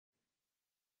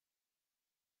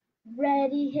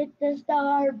Ready, hit the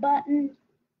star button.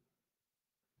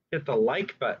 Hit the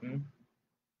like button.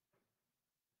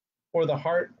 Or the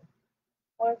heart.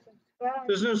 Or subscribe.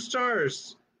 There's no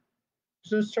stars.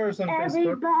 There's no stars on Facebook.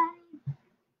 Everybody,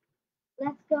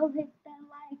 let's go hit the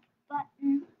like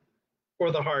button.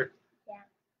 Or the heart. Yeah.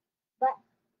 But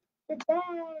today,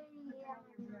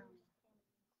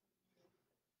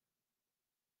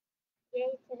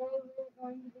 today we're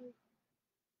going to be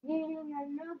reading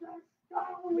another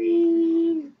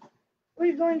story.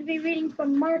 We're going to be reading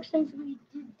from Mark since we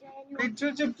did Daniel.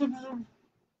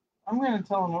 I'm going to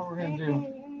tell them what we're going to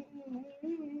do.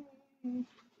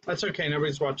 That's okay.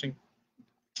 Nobody's watching.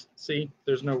 See,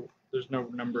 there's no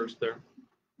numbers there.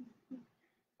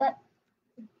 But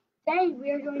today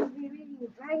we are going to be reading the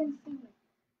Dragon's Kingdom.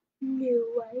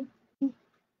 New way.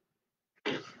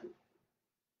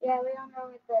 Yeah, we don't know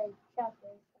what the chapter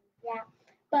is. Yeah,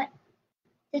 but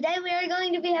today we are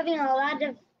going to be having a lot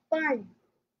of fun.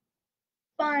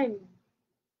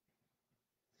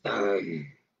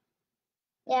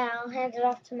 Yeah, I'll hand it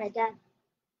off to my dad.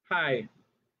 Hi,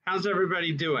 how's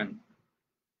everybody doing?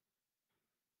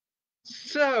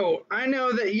 So, I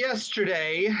know that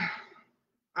yesterday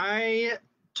I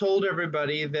told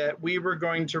everybody that we were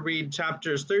going to read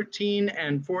chapters 13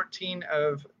 and 14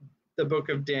 of the book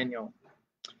of Daniel.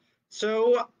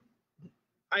 So,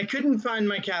 I couldn't find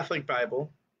my Catholic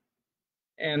Bible,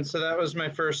 and so that was my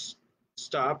first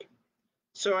stop.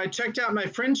 So I checked out my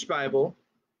French Bible,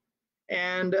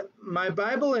 and my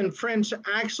Bible in French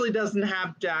actually doesn't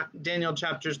have Daniel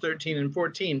chapters 13 and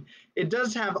 14. It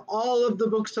does have all of the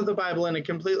books of the Bible in a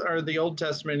or the Old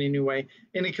Testament anyway,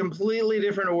 in a completely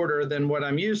different order than what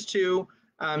I'm used to.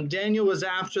 Daniel was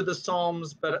after the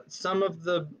Psalms, but some of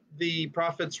the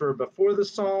prophets were before the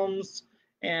Psalms,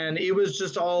 and it was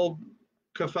just all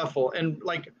kerfuffle. And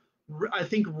like, I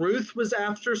think Ruth was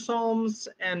after Psalms,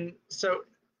 and so,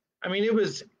 I mean,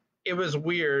 it was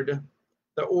weird,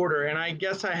 the order, and I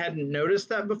guess I hadn't noticed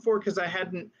that before because I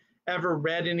hadn't ever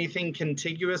read anything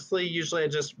contiguously. Usually I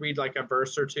just read like a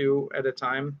verse or two at a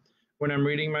time when I'm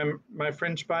reading my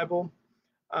French Bible,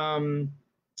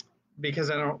 because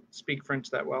I don't speak French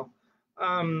that well.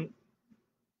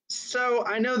 So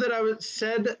I know that I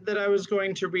said that I was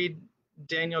going to read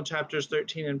Daniel chapters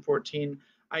 13 and 14.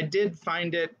 I did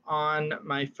find it on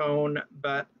my phone,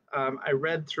 but I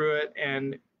read through it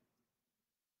and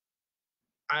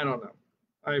I don't know.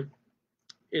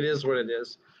 It is what it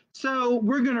is. So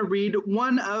we're going to read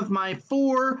one of my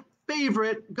 4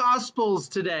 favorite Gospels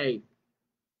today.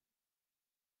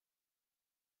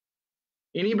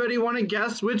 Anybody want to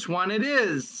guess which one it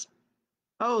is?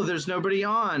 Oh, there's nobody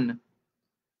on.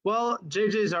 Well,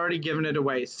 JJ's already given it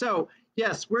away. So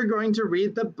yes, we're going to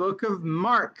read the book of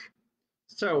Mark.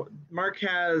 So Mark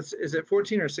has, is it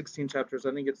 14 or 16 chapters?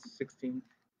 I think it's 16.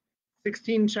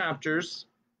 16 chapters.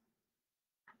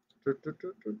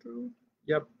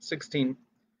 Yep, 16.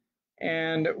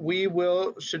 And we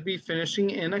should be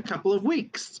finishing in a couple of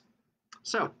weeks.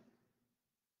 So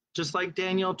just like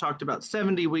Daniel talked about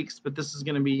 70 weeks, but this is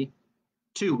going to be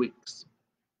 2 weeks.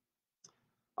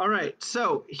 All right,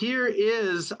 so here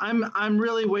is, I'm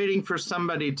really waiting for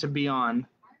somebody to be on.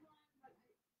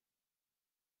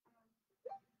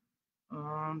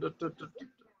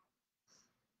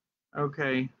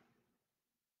 Okay.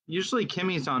 Usually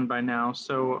Kimmy's on by now,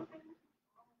 so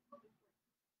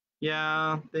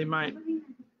yeah, they might.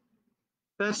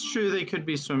 That's true, they could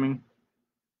be swimming.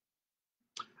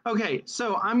 Okay,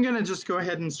 so I'm going to just go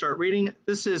ahead and start reading.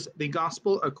 This is the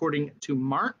Gospel according to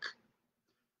Mark.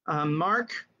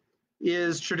 Mark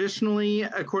is traditionally,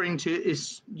 according to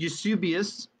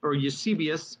Eusebius, or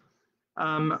Eusebius,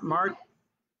 Mark,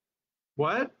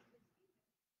 what?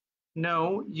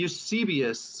 No,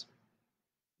 Eusebius,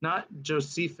 not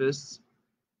Josephus.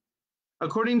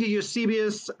 According to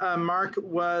Eusebius, Mark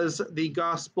was the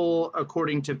Gospel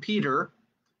according to Peter,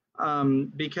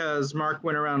 because Mark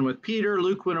went around with Peter,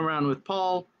 Luke went around with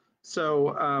Paul.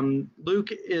 So Luke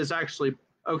is actually,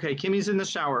 okay, Kimmy's in the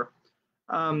shower.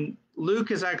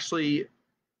 Luke is actually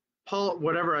Paul,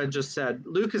 whatever I just said.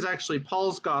 Luke is actually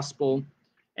Paul's gospel,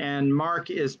 and Mark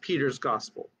is Peter's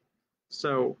gospel.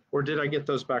 So, or did I get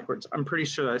those backwards? I'm pretty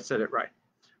sure I said it right.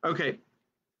 Okay.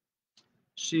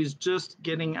 She's just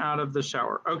getting out of the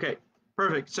shower. Okay,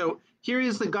 perfect. So here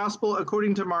is the gospel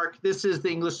according to Mark. This is the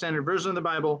English Standard Version of the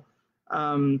Bible.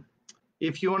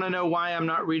 If you want to know why I'm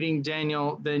not reading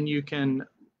Daniel, then you can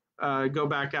go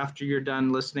back after you're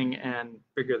done listening and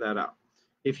figure that out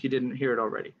if you didn't hear it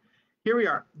already. Here we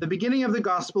are, the beginning of the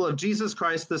gospel of Jesus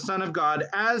Christ, the Son of God,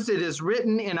 as it is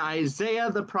written in Isaiah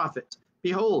the prophet.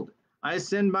 Behold, I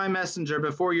send my messenger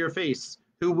before your face,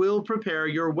 who will prepare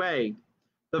your way.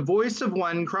 the voice of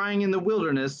one crying in the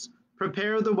wilderness,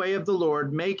 'Prepare the way of the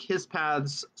Lord, make his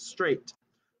paths straight.'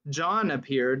 John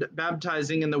appeared,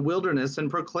 baptizing in the wilderness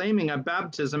and proclaiming a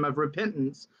baptism of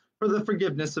repentance for the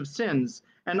forgiveness of sins.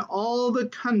 And all the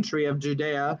country of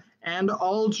Judea and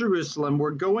all Jerusalem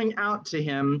were going out to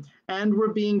him and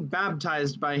were being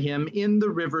baptized by him in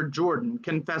the river Jordan,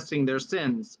 confessing their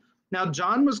sins. Now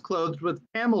John was clothed with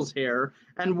camel's hair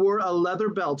and wore a leather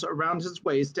belt around his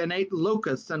waist and ate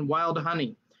locusts and wild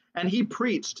honey. And he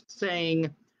preached, saying,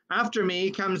 'After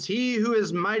me comes he who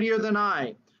is mightier than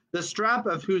I, the strap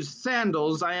of whose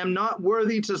sandals I am not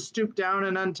worthy to stoop down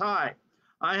and untie.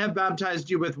 I have baptized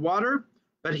you with water,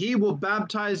 but he will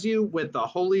baptize you with the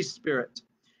Holy Spirit.'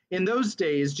 In those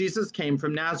days, Jesus came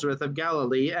from Nazareth of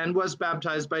Galilee and was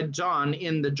baptized by John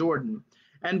in the Jordan.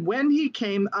 And when he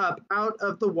came up out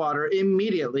of the water,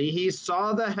 immediately he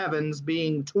saw the heavens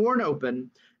being torn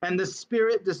open and the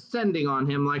Spirit descending on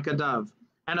him like a dove.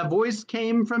 And a voice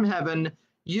came from heaven,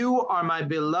 'You are my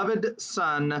beloved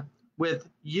Son, with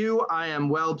you I am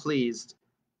well pleased.'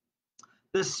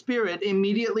 The Spirit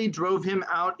immediately drove him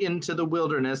out into the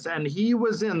wilderness, and he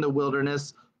was in the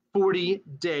wilderness 40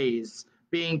 days,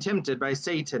 being tempted by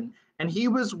Satan. And he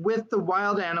was with the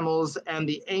wild animals, and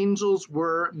the angels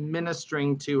were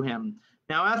ministering to him.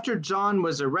 Now, after John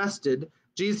was arrested,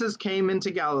 Jesus came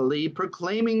into Galilee,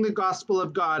 proclaiming the gospel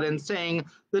of God and saying,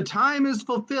 'The time is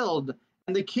fulfilled,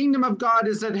 and the kingdom of God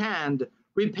is at hand.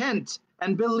 Repent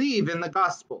and believe in the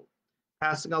gospel.'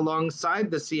 Passing alongside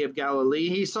the Sea of Galilee,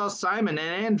 he saw Simon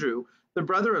and Andrew, the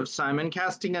brother of Simon,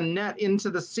 casting a net into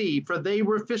the sea, for they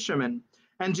were fishermen.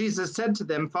 And Jesus said to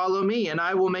them, 'Follow me, and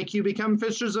I will make you become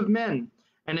fishers of men.'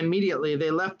 And immediately they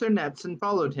left their nets and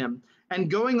followed him. And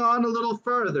going on a little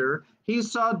further, he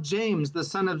saw James, the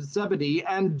son of Zebedee,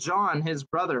 and John, his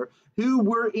brother, who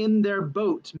were in their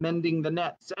boat mending the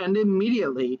nets. And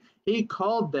immediately he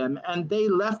called them, and they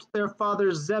left their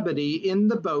father Zebedee in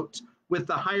the boat with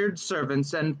the hired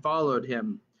servants and followed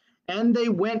him. And they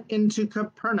went into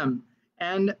Capernaum.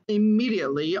 And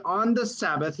immediately on the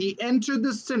Sabbath he entered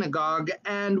the synagogue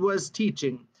and was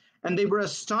teaching. And they were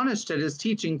astonished at his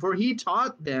teaching, for he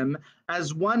taught them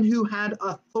as one who had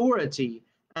authority,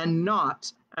 and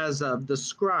not as of the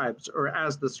scribes, or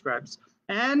as the scribes.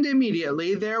 And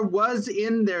immediately there was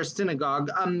in their synagogue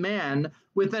a man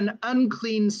with an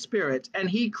unclean spirit,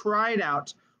 and he cried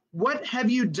out, 'What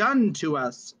have you done to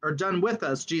us, or done with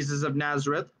us, Jesus of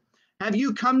Nazareth? Have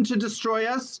you come to destroy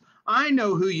us? I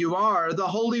know who you are, the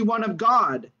Holy One of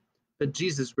God.' But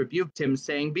Jesus rebuked him,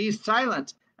 saying, 'Be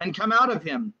silent, and come out of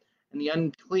him.' And the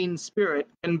unclean spirit,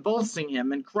 convulsing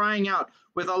him and crying out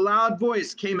with a loud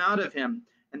voice, came out of him.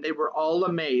 And they were all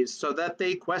amazed, so that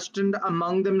they questioned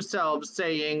among themselves,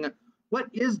 saying, 'What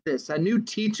is this, a new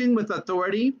teaching with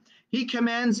authority? He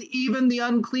commands even the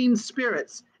unclean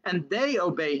spirits, and they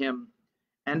obey him.'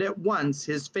 And at once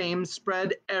his fame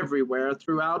spread everywhere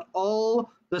throughout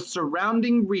all the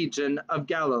surrounding region of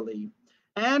Galilee.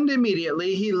 And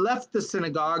immediately he left the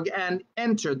synagogue and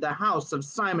entered the house of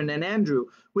Simon and Andrew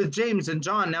with James and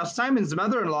John. Now Simon's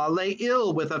mother-in-law lay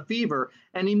ill with a fever,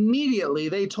 and immediately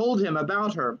they told him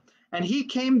about her. And he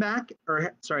came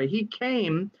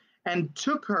and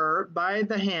took her by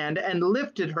the hand and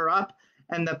lifted her up,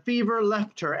 and the fever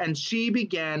left her, and she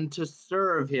began to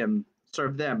serve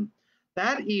them.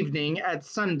 That evening at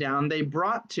sundown they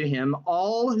brought to him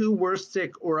all who were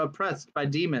sick or oppressed by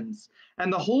demons.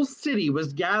 And the whole city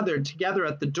was gathered together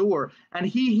at the door, and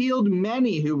he healed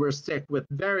many who were sick with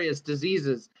various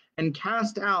diseases, and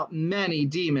cast out many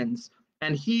demons.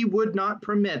 And he would not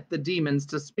permit the demons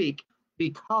to speak,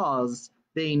 because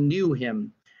they knew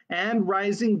him. And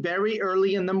rising very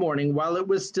early in the morning, while it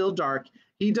was still dark,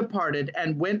 he departed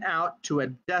and went out to a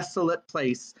desolate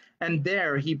place, and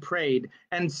there he prayed.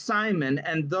 And Simon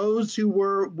and those who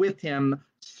were with him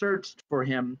searched for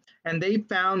him, and they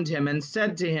found him and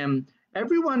said to him,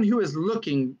 everyone is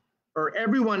looking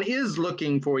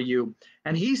for you.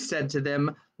 And he said to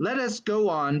them, let us go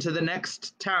on to the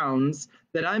next towns,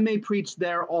 that I may preach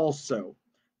there also.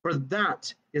 For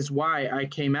that is why I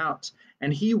came out.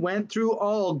 And he went through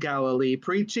all Galilee,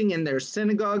 preaching in their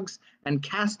synagogues and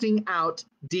casting out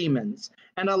demons.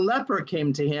 And a leper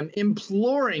came to him,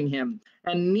 imploring him,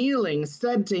 and kneeling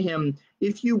said to him,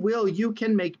 if you will, you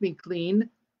can make me clean.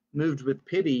 Moved with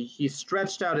pity, he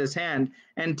stretched out his hand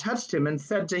and touched him and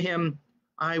said to him,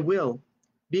 I will,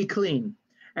 be clean.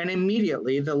 And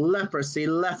immediately the leprosy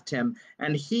left him,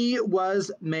 and he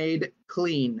was made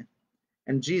clean.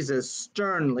 And Jesus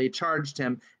sternly charged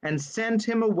him and sent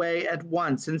him away at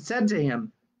once and said to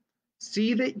him,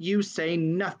 see that you say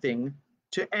nothing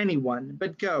to anyone,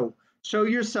 but go, Show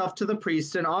yourself to the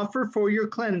priest and offer for your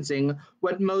cleansing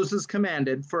what Moses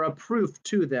commanded for a proof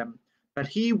to them. But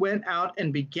he went out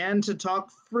and began to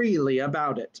talk freely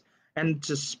about it and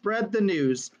to spread the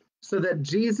news, so that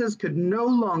Jesus could no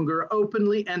longer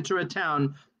openly enter a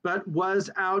town, but was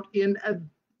out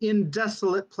in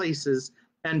desolate places,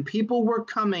 and people were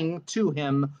coming to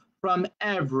him from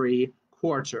every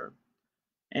quarter.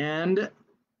 And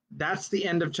that's the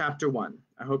end of chapter 1.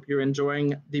 I hope you're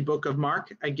enjoying the book of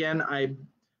Mark. Again, I'm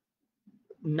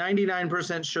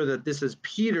 99% sure that this is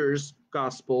Peter's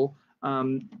gospel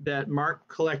that Mark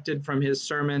collected from his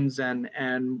sermons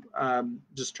and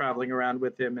just traveling around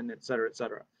with him, and et cetera, et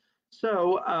cetera.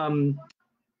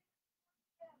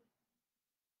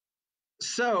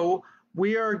 So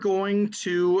we are going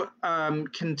to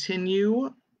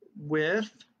continue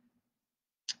with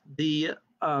the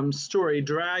story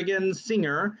Dragon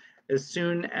Singer as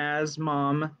soon as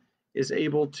Mom is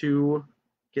able to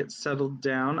get settled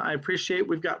down. I appreciate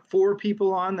we've got 4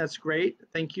 people on. That's great.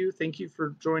 Thank you. Thank you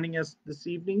for joining us this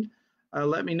evening.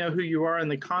 Let me know who you are in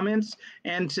the comments.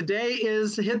 And today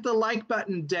is Hit the Like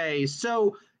Button Day.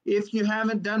 So if you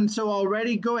haven't done so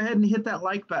already, go ahead and hit that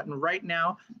like button right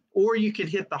now. Or you could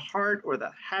hit the heart or the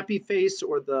happy face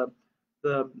or the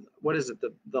what is it,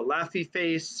 the laughy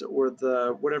face or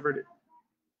the whatever it is.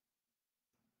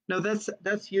 No, that's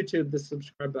YouTube, the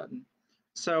subscribe button.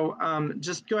 So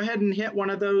just go ahead and hit one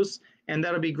of those, and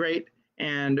that'll be great.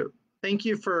 And thank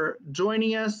you for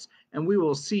joining us, and we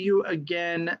will see you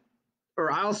again,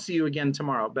 or I'll see you again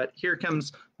tomorrow. But here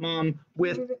comes Mom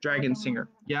with Dragon Singer.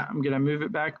 Yeah, I'm gonna move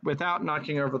it back without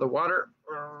knocking over the water.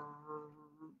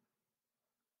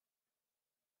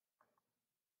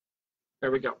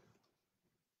 There we go.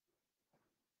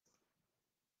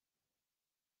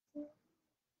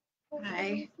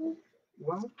 Hi.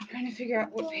 Well, I'm trying to figure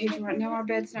out what page we're on. No, our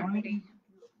bed's not ready.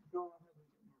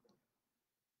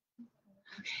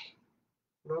 Okay.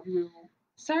 Love you.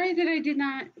 Sorry that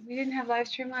we didn't have live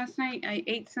stream last night. I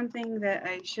ate something that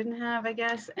I shouldn't have, I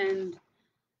guess, and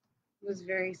was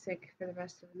very sick for the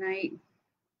rest of the night.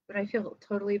 But I feel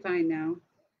totally fine now,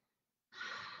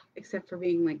 except for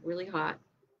being like really hot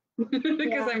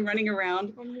because I'm running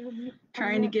around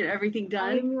trying to get everything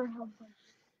done.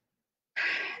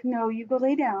 No, you go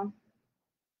lay down.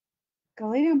 Go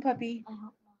lay down, puppy.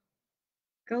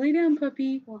 Go lay down,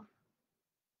 puppy.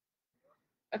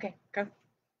 Okay, go.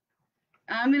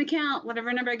 I'm going to count.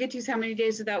 Whatever number I get to is how many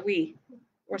days without we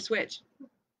or switch.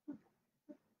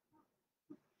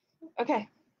 Okay.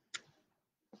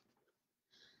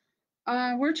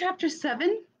 We're chapter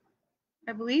 7,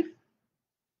 I believe.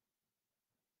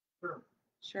 Sure.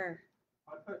 Sure.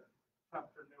 I put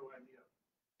chapter no idea.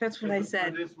 That's what I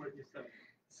said. That is what you said.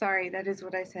 Sorry, that is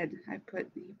what I said. You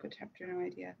put chapter no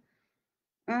idea.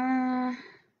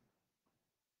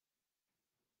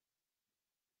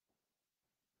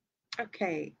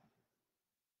 Okay.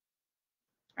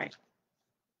 All right.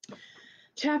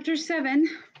 Chapter 7.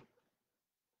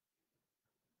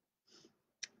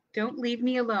 Don't leave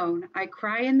me alone. I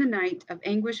cry in the night of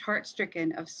anguish,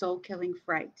 heart-stricken, of soul-killing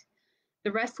fright.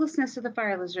 The restlessness of the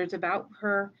fire lizards about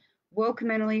her woke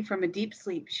Meneley from a deep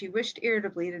sleep. She wished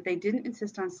irritably that they didn't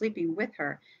insist on sleeping with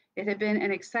her. It had been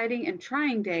an exciting and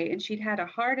trying day, and she'd had a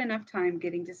hard enough time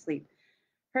getting to sleep.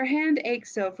 Her hand ached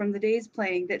so from the day's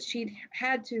playing that she'd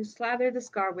had to slather the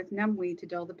scar with numbweed to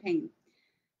dull the pain.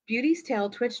 Beauty's tail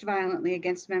twitched violently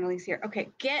against Meneley's ear. Okay,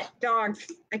 get dogs.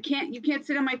 You can't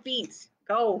sit on my feet.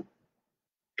 Go.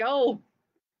 Go.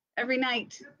 Every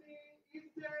night.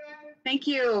 Thank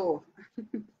you.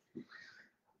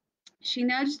 She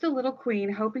nudged the little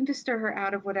queen, hoping to stir her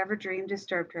out of whatever dream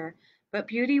disturbed her. But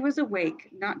Beauty was awake,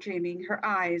 not dreaming, her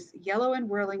eyes yellow and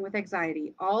whirling with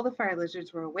anxiety. All the fire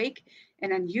lizards were awake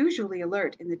and unusually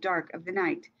alert in the dark of the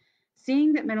night.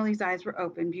 Seeing that Meneley's eyes were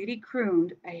open, Beauty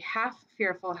crooned a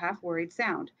half-fearful, half-worried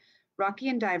sound. Rocky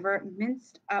and Diver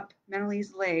minced up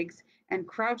Meneley's legs and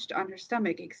crouched on her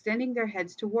stomach, extending their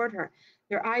heads toward her.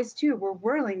 Their eyes, too, were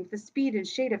whirling with the speed and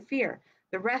shade of fear.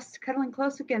 The rest, cuddling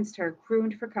close against her,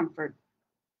 crooned for comfort.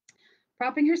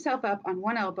 Propping herself up on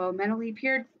one elbow, Meneley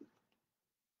peered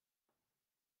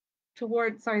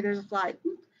toward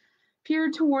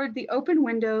the open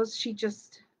windows. She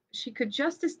could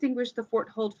just distinguish the Fort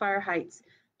Holdfire heights,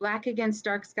 black against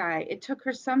dark sky. It took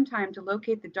her some time to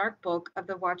locate the dark bulk of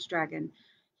the watch dragon.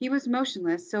 He was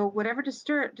motionless, so whatever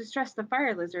distressed the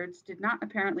fire lizards did not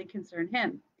apparently concern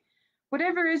him.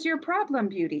 Whatever is your problem,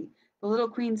 Beauty? The little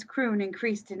queen's croon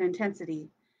increased in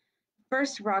intensity.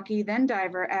 First Rocky, then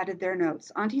Diver added their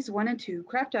notes. Aunties 1 and 2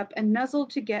 crept up and nuzzled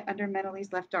to get under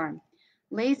Meneley's left arm.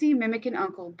 Lazy, mimicking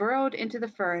uncle burrowed into the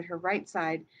fur at her right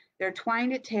side. their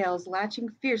twined tails latching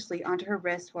fiercely onto her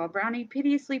wrists while Brownie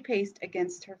piteously paced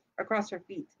across her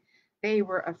feet. They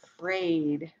were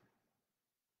afraid.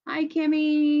 Hi,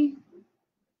 Kimmy.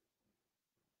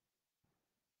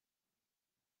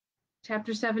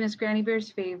 Chapter 7 is Granny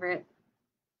Bear's favorite.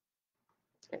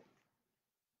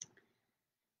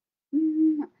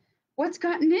 What's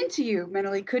gotten into you?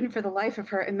 Mentally couldn't for the life of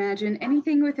her imagine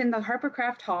anything within the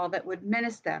Harpercraft Hall that would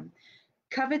menace them.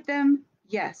 Covet them?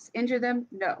 Yes. Injure them?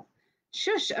 No.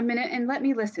 Shush a minute and let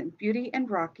me listen. Beauty and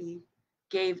Rocky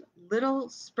gave little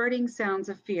spurting sounds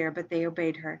of fear, but they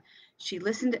obeyed her. She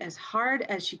listened as hard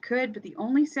as she could, but the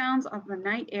only sounds of the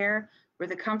night air were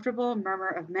the comfortable murmur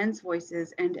of men's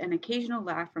voices and an occasional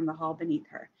laugh from the hall beneath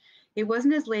her. It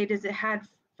wasn't as late as it had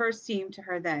first seemed to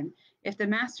her then, if the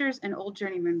masters and old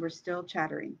journeymen were still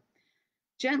chattering.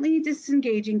 Gently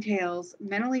disengaging tails,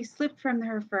 mentally slipped from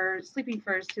her sleeping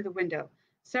furs to the window.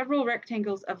 Several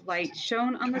rectangles of light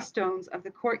shone on the stones of the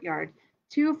courtyard,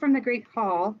 2 from the great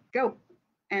hall,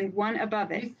 and 1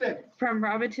 above it, from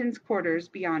Robinton's quarters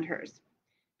beyond hers.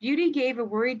 Beauty gave a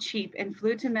worried cheep and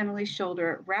flew to Mentally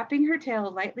shoulder, wrapping her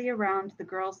tail lightly around the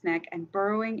girl's neck and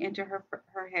burrowing into her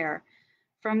hair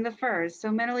from the furs.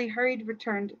 So Mentally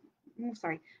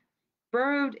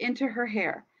burrowed into her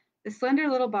hair, the slender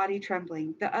little body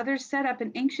trembling. The others set up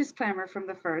an anxious clamor from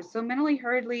the furs, so Mentally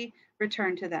hurriedly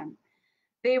returned to them.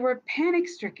 They were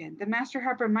panic-stricken. The Master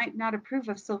Harper might not approve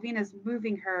of Sylvina's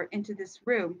moving her into this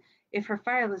room if her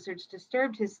fire lizards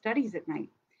disturbed his studies at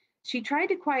night. She tried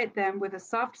to quiet them with a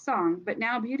soft song, but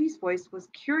now Beauty's voice was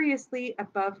curiously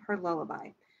above her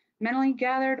lullaby. Mentally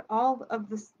gathered all of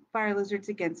the fire lizards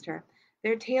against her.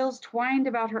 Their tails twined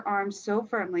about her arms so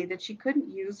firmly that she couldn't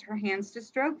use her hands to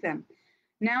stroke them.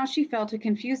 Now she felt a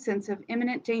confused sense of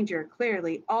imminent danger.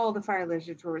 Clearly, all the fire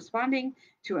lizards were responding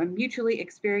to a mutually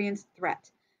experienced threat.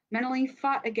 Mentally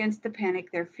fought against the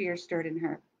panic their fear stirred in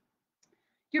her.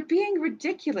 You're being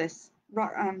ridiculous.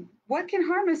 What can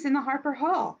harm us in the Harper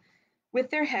Hall?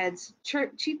 With their heads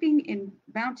cheeping in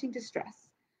mounting distress.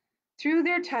 Through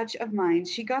their touch of minds,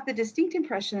 she got the distinct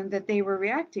impression that they were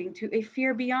reacting to a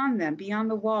fear beyond them, beyond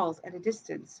the walls at a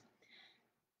distance.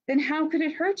 Then how could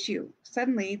it hurt you?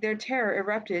 Suddenly, their terror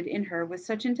erupted in her with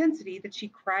such intensity that she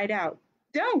cried out,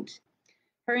 Don't!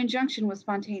 Her injunction was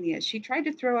spontaneous. She tried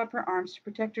to throw up her arms to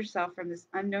protect herself from this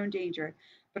unknown danger,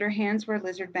 but her hands were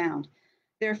lizard bound.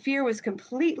 Their fear was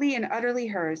completely and utterly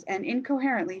hers, and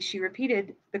incoherently she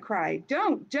repeated the cry,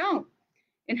 Don't! Don't!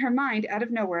 In her mind, out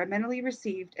of nowhere, Mentally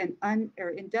received an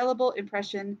indelible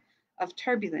impression of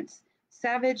turbulence,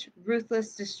 savage,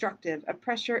 ruthless, destructive, a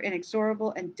pressure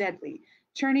inexorable and deadly,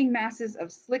 churning masses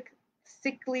of slick,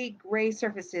 sickly gray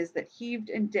surfaces that heaved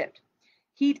and dipped,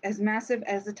 heat as massive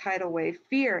as a tidal wave,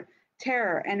 fear,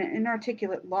 terror, and an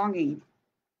inarticulate longing.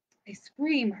 A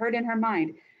scream heard in her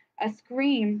mind, a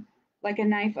scream like a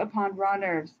knife upon raw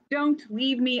nerves. Don't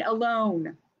leave me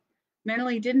alone!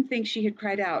 Mentally didn't think she had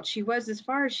cried out. She was, as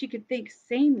far as she could think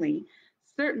sanely,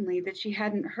 certainly that she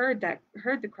hadn't heard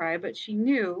the cry, but she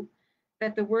knew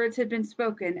that the words had been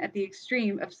spoken at the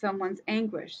extreme of someone's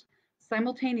anguish.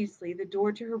 Simultaneously, the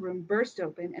door to her room burst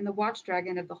open, and the watch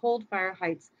dragon of the Holdfire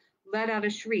Heights let out a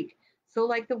shriek, so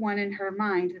like the one in her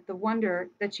mind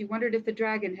that she wondered if the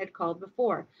dragon had called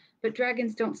before. But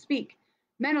dragons don't speak.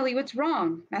 Mentally, what's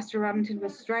wrong? Master Robinson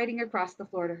was striding across the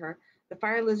floor to her. The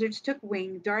fire lizards took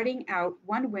wing, darting out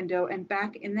one window and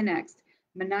back in the next,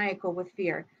 maniacal with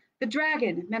fear. The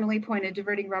dragon! Mentally pointed,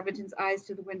 diverting Robinson's eyes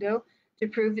to the window to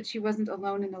prove that she wasn't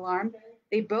alone in alarm.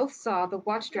 They both saw the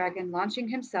watch dragon launching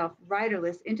himself,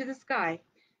 riderless, into the sky,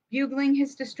 bugling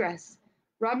his distress.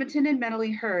 Robinson and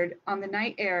Mentally heard, on the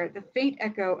night air, the faint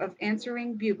echo of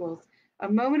answering bugles, a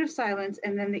moment of silence,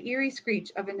 and then the eerie screech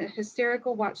of an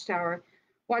hysterical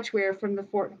watchware from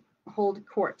the Hold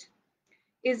Court.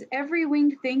 Is every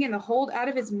winged thing in the hold out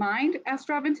of his mind? Asked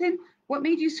Robinson. What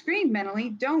made you scream, Mentally?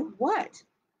 Don't what?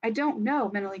 I don't know,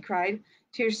 Mentally cried,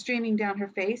 tears streaming down her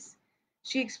face.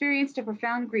 She experienced a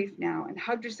profound grief now, and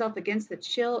hugged herself against the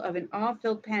chill of an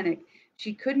awe-filled panic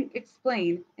she couldn't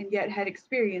explain and yet had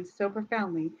experienced so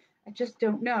profoundly. I just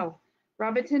don't know.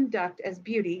 Robinson ducked as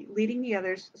Beauty, leading the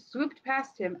others, swooped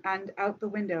past him and out the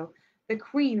window. The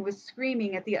Queen was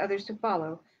screaming at the others to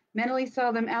follow. Mentally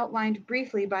saw them outlined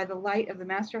briefly by the light of the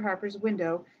Master Harper's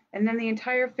window, and then the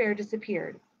entire affair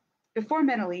disappeared. Before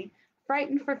Mentally,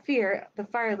 frightened for fear the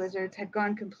fire lizards had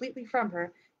gone completely from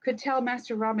her, could tell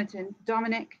Master Robinson,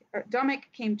 Dominic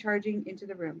came charging into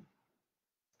the room.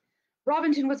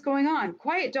 Robinson, what's going on?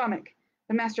 Quiet, Dominic!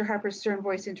 The Master Harper's stern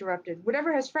voice interrupted.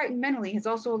 Whatever has frightened Mentally has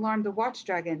also alarmed the watch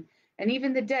dragon, and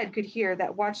even the dead could hear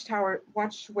that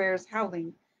watchware's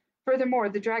howling. Furthermore,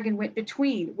 the dragon went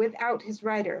between, without his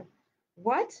rider.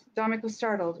 What? Dominic was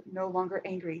startled, no longer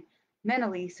angry.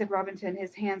 Mentally, said Robinson,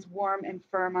 his hands warm and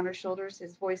firm on her shoulders,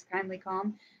 his voice kindly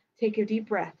calm. Take a deep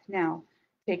breath. Now,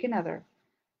 take another.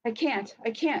 I can't.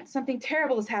 Something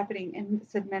terrible is happening, and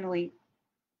said mentally,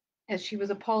 as she was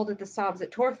appalled at the sobs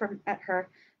that tore from at her,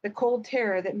 the cold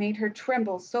terror that made her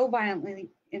tremble so violently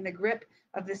in the grip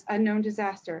of this unknown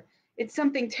disaster. It's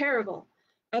something terrible.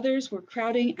 Others were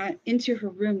crowding into her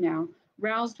room now,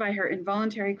 roused by her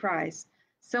involuntary cries.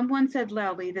 Someone said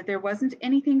loudly that there wasn't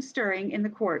anything stirring in the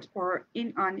court or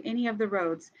on any of the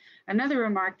roads. Another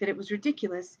remarked that it was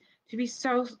ridiculous to be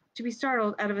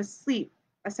startled out of a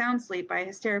sound sleep by a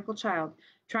hysterical child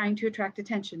trying to attract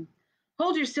attention.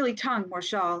 Hold your silly tongue,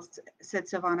 Marshal, said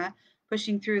Silvana,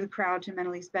 pushing through the crowd to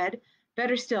Meneley's bed.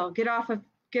 Better still, get off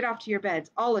to your beds,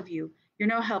 all of you. You're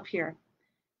no help here.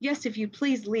 Yes, if you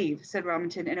please leave, said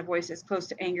Robinson in a voice as close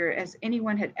to anger as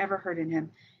anyone had ever heard in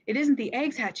him. It isn't the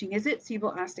eggs hatching, is it?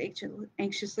 Sibyl asked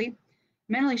anxiously.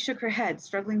 Meneley shook her head,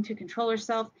 struggling to control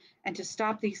herself and to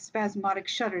stop these spasmodic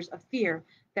shudders of fear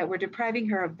that were depriving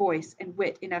her of voice and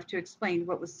wit enough to explain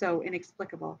what was so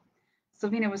inexplicable.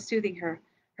 Silvina was soothing her.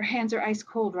 Her hands are ice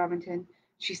cold, Robinson,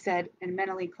 she said, and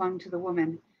Meneley clung to the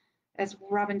woman as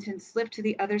Robinson slipped to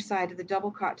the other side of the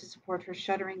double cot to support her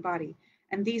shuddering body.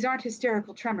 And these aren't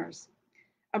hysterical tremors.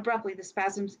 Abruptly, the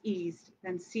spasms eased,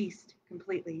 then ceased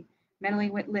completely.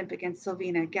 Meneley went limp against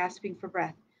Silvina, gasping for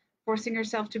breath, forcing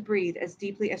herself to breathe as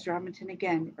deeply as Robinson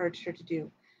again urged her to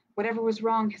do. Whatever was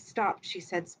wrong has stopped, she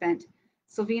said, spent.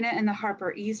 Silvina and the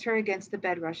harper eased her against the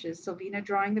bed rushes, Silvina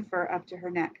drawing the fur up to her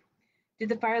neck. Did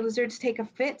the fire lizards take a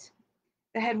fit?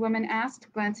 The head woman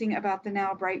asked, glancing about the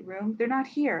now bright room. They're not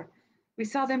here. We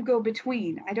saw them go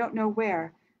between, I don't know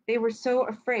where. They were so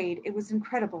afraid, it was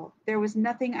incredible. There was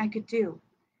nothing I could do.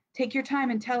 Take your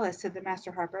time and tell us, said the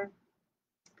master harper.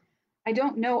 I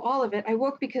don't know all of it. I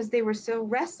woke because they were so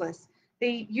restless.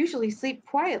 They usually sleep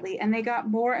quietly, and they got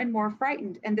more and more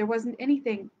frightened, and there wasn't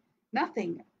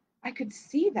nothing. I could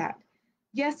see that.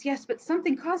 Yes, but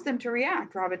something caused them to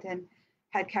react. Robinson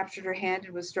had captured her hand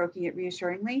and was stroking it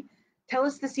reassuringly. Tell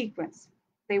us the sequence.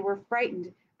 They were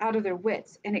frightened out of their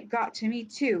wits, and it got to me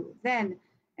too. Then,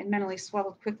 and mentally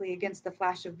swallowed quickly against the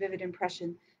flash of vivid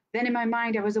impression, then in my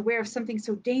mind I was aware of something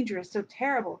so dangerous, so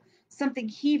terrible, something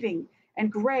heaving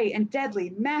and gray and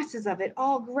deadly, masses of it,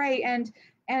 all gray and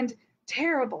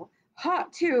terrible.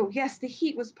 Hot too. Yes, the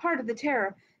heat was part of the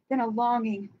terror. Then a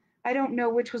longing. I don't know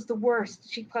which was the worst.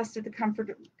 She clutched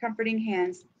the comforting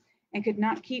hands and could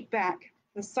not keep back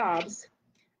the sobs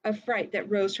of fright that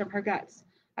rose from her guts.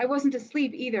 I wasn't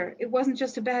asleep either. It wasn't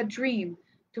just a bad dream.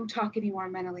 Don't talk anymore,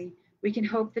 Meneley. We can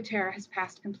hope the terror has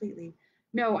passed completely.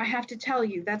 No, I have to tell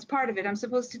you. That's part of it. I'm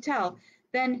supposed to tell.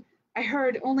 Then I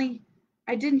heard, only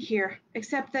I didn't hear,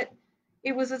 except that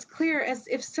it was as clear as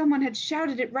if someone had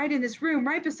shouted it right in this room,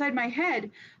 right beside my head.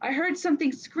 I heard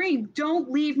something scream, "Don't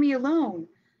leave me alone."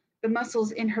 The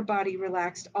muscles in her body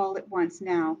relaxed all at once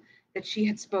now that she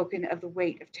had spoken of the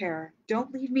weight of terror.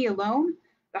 Don't leave me alone?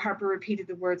 The harper repeated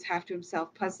the words half to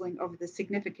himself, puzzling over the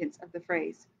significance of the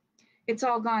phrase. It's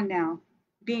all gone now.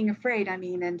 Being afraid, I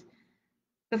mean, and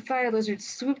the fire lizards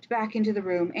swooped back into the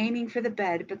room, aiming for the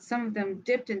bed, but some of them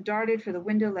dipped and darted for the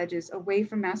window ledges, away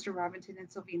from Master Robinson and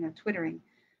Silvina, twittering,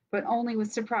 but only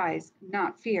with surprise,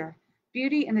 not fear.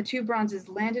 Beauty and the two bronzes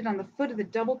landed on the foot of the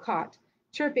double cot,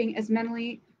 chirping as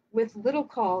Meneley with little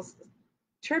calls,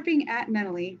 chirping at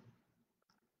Meneley,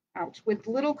 with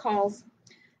little calls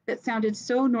that sounded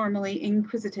so normally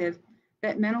inquisitive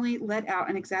that Meneley let out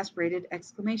an exasperated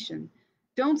exclamation.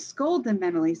 Don't scold them,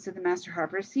 Meneley, said the master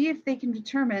harper. See if you can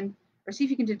determine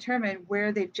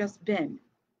where they've just been.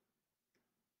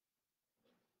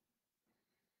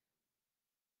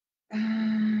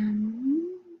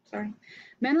 Sorry.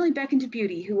 Meneley beckoned to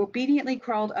Beauty, who obediently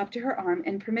crawled up to her arm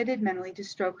and permitted Meneley to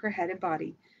stroke her head and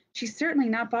body. She's certainly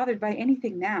not bothered by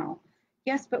anything now.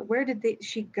 Yes, but where did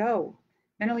she go?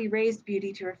 Meneley raised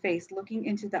Beauty to her face, looking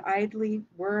into the idly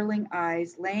whirling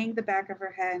eyes, laying the back of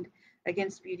her hand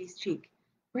against Beauty's cheek.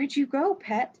 Where'd you go,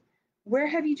 pet? Where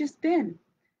have you just been?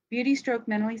 Beauty stroked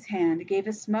Meneley's hand, gave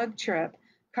a smug chirrup,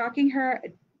 cocking her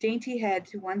dainty head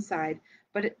to one side,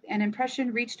 but an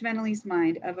impression reached Meneley's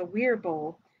mind of a weir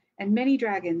bowl and many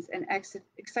dragons and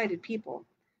excited people.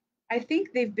 I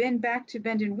think they've been back to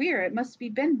Bendon Weir. It must be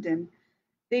Bendon.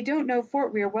 They don't know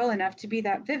Fort Weir well enough to be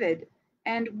that vivid,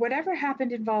 and whatever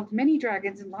happened involved many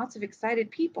dragons and lots of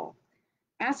excited people.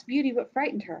 Ask Beauty what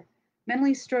frightened her.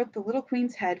 Meneley stroked the little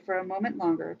queen's head for a moment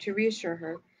longer to reassure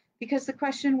her, because the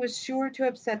question was sure to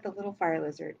upset the little fire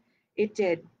lizard. It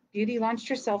did. Beauty launched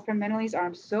herself from Meneley's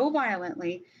arms so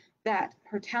violently that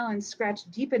her talons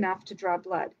scratched deep enough to draw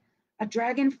blood. A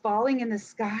dragon falling in the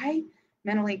sky?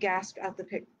 Mentally gasped out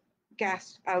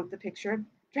the picture.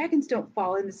 Dragons don't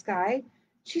fall in the sky.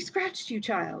 She scratched you,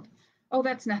 child. Oh,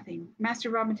 that's nothing, Master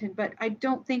Robinson, but I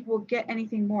don't think we'll get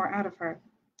anything more out of her.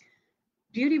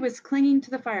 Beauty was clinging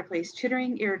to the fireplace,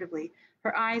 chittering irritably.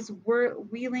 Her eyes were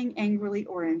wheeling angrily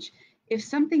orange. If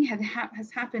something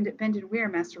has happened at Bendon Weir,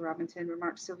 Master Robinson,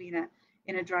 remarked Sylvina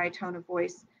in a dry tone of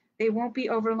voice, they won't be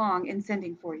over long in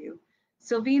sending for you.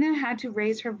 Sylvina had to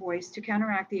raise her voice to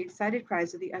counteract the excited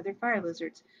cries of the other fire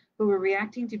lizards, who were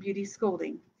reacting to Beauty's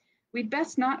scolding. We'd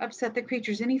best not upset the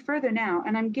creatures any further now,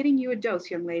 and I'm getting you a dose,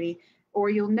 young lady, or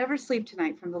you'll never sleep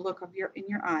tonight from the look in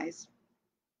your eyes.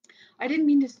 I didn't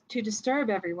mean to disturb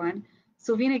everyone.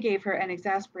 Sylvina gave her an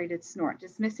exasperated snort,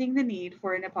 dismissing the need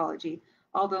for an apology,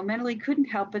 although mentally couldn't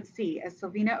help but see, as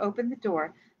Sylvina opened the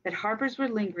door, that Harpers were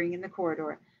lingering in the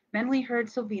corridor. Mentally heard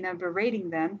Sylvina berating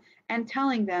them and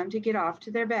telling them to get off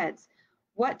to their beds.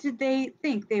 What did they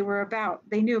think they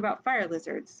knew about fire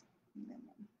lizards?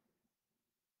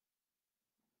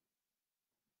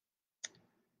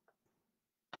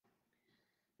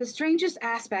 The strangest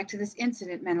aspect to this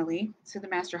incident, mentally, said the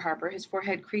Master Harper, his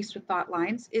forehead creased with thought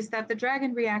lines, is that the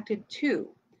dragon reacted too.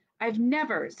 I've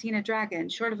never seen a dragon,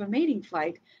 short of a mating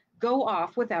flight, go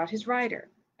off without his rider.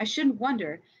 I shouldn't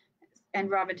wonder, and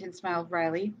Robinson smiled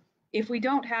wryly, if we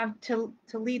don't have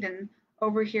Toledan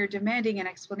over here demanding an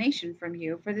explanation from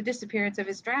you for the disappearance of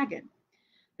his dragon.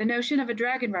 The notion of a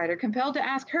dragon rider compelled to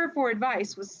ask her for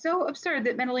advice was so absurd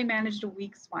that mentally managed a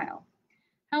weak smile.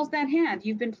 How's that hand?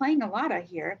 You've been playing a lot, I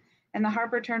hear. And the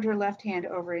Harper turned her left hand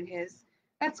over in his.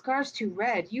 That scar's too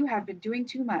red. You have been doing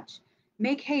too much.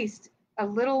 Make haste a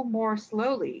little more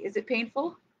slowly. Is it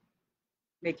painful?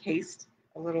 Make haste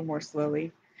a little more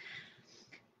slowly.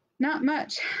 Not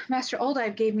much. Master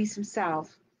Oldive gave me some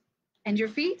salve. And your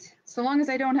feet? So long as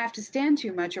I don't have to stand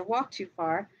too much or walk too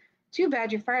far. Too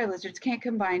bad your fire lizards can't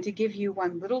combine to give you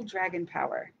one little dragon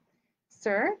power.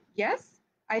 Sir, yes?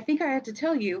 I think I ought to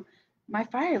tell you, my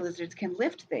fire lizards can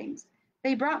lift things.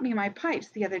 They brought me my pipes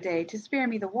the other day to spare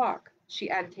me the walk, she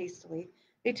added hastily.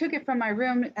 They took it from my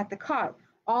room at the cot,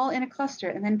 all in a cluster,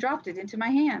 and then dropped it into my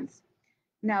hands.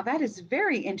 Now that is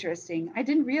very interesting. I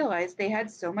didn't realize they had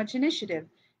so much initiative.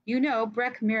 You know,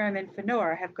 Breck, Miriam, and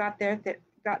Fenor have got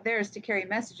theirs to carry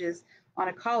messages on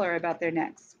a collar about their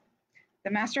necks.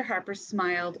 The Master Harper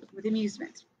smiled with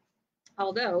amusement,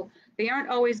 although they aren't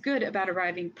always good about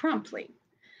arriving promptly.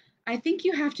 I think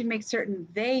you have to make certain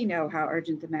they know how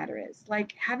urgent the matter is,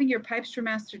 like having your pipes for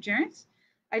Master Jarrett.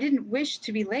 I didn't wish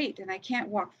to be late, and I can't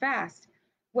walk fast.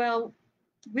 Well,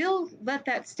 we'll let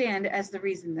that stand as the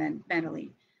reason then,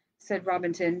 mentally, said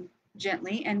Robinson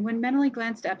gently, and when Mentally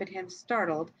glanced up at him,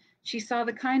 startled, she saw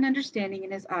the kind understanding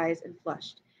in his eyes and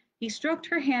flushed. He stroked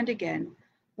her hand again.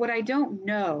 What I don't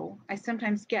know, I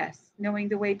sometimes guess, knowing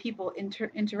the way people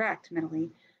interact mentally.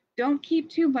 Don't keep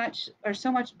too much or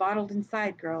so much bottled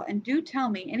inside, girl, and do tell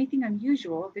me anything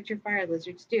unusual that your fire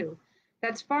lizards do.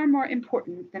 That's far more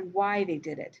important than why they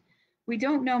did it. We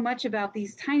don't know much about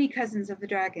these tiny cousins of the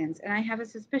dragons, and I have a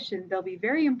suspicion they'll be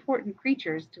very important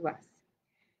creatures to us.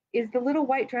 Is the little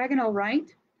white dragon all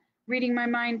right? Reading my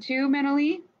mind too,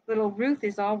 mentally? Little Ruth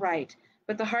is all right,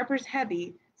 but the Harper's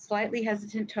heavy, slightly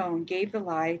hesitant tone gave the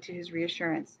lie to his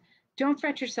reassurance. Don't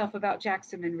fret yourself about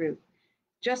Jackson and Ruth.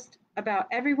 Just about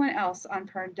everyone else on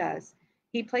Pern does.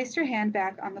 He placed her hand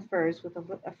back on the furs with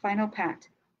a final pat.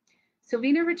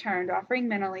 Sylvina returned, offering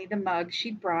Mentally the mug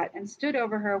she'd brought, and stood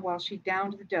over her while she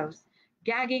downed the dose,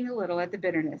 gagging a little at the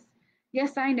bitterness.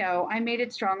 Yes, I know. I made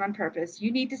it strong on purpose.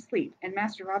 You need to sleep. And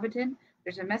Master Robinson,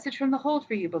 there's a message from the hold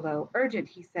for you below. Urgent,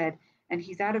 he said, and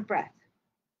he's out of breath.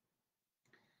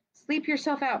 Sleep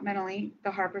yourself out, Mentally,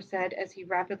 the Harper said as he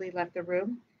rapidly left the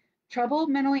room. Trouble?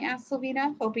 Mentally asked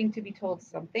Sylvina, hoping to be told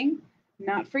something.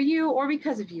 Not for you or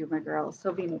because of you, my girl,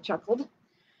 Sylvina chuckled,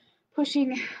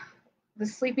 pushing the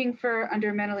sleeping fur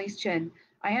under Menelly's chin.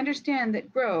 I understand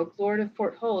that Grog, Lord of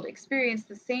Fort Hold, experienced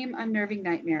the same unnerving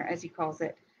nightmare, as he calls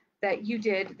it, that you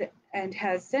did, and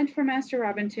has sent for Master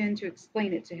Robinson to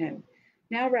explain it to him.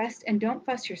 Now rest and don't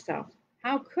fuss yourself.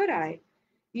 How could I?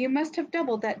 You must have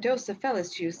doubled that dose of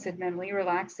Fellis juice, said Menely,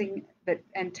 relaxing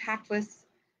and tactless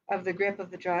of the grip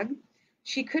of the drug.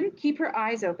 She couldn't keep her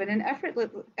eyes open and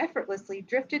effortlessly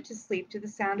drifted to sleep to the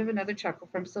sound of another chuckle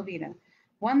from Sylvina.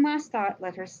 One last thought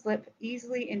let her slip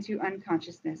easily into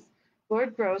unconsciousness.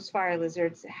 Lord Grove's fire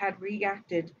lizards had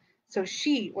reacted, so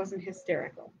she wasn't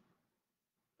hysterical.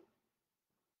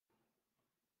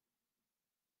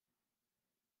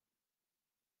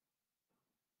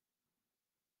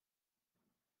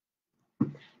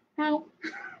 Now,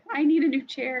 I need a new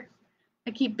chair.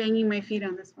 I keep banging my feet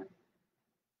on this one.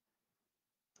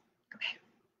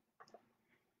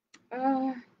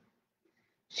 Okay.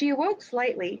 She awoke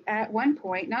slightly at one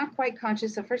point, not quite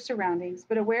conscious of her surroundings,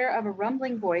 but aware of a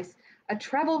rumbling voice, a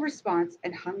treble response,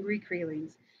 and hungry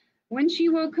creelings. When she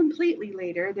woke completely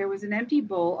later, there was an empty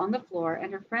bowl on the floor,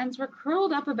 and her friends were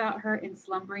curled up about her in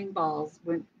slumbering balls,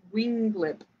 with wing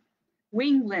limp.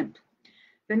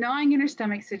 The gnawing in her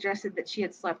stomach suggested that she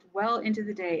had slept well into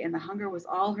the day, and the hunger was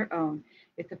all her own.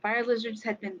 If the fire lizards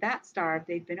had been that starved,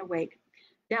 they'd been awake.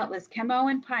 Doubtless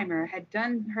Chemo and Pimer had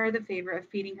done her the favor of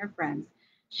feeding her friends.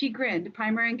 She grinned.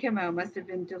 Pimer and Chemo must have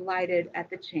been delighted at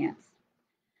the chance.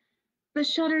 The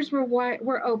shutters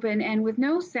were open, and with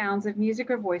no sounds of music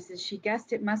or voices, she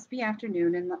guessed it must be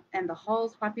afternoon, and the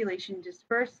hall's population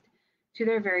dispersed to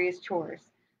their various chores.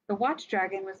 The watch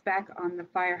dragon was back on the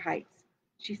fire heights.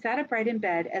 She sat upright in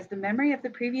bed as the memory of the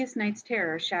previous night's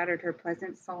terror shattered her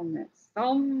pleasant somnolence.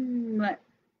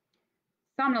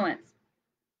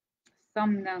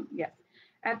 Yes.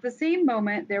 At the same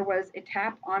moment, there was a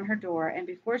tap on her door, and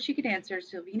before she could answer,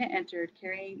 Sylvina entered,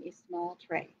 carrying a small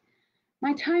tray.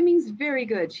 My timing's very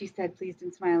good, she said, pleased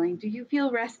and smiling. Do you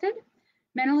feel rested?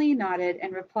 Meneley nodded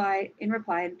in reply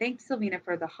and thanked Sylvina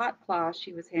for the hot claw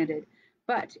she was handed.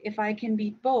 But if I can be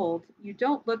bold, you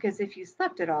don't look as if you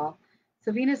slept at all.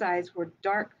 Sylvina's eyes were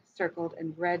dark circled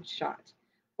and red shot.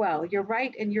 Well, you're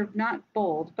right, and you're not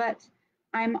bold, but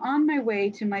I'm on my way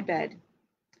to my bed,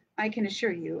 I can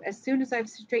assure you, as soon as I've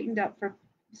straightened up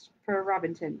for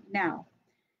Robinson. Now,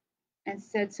 and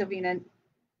said Sylvina,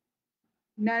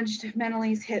 nudged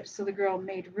Meneley's hips so the girl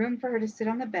made room for her to sit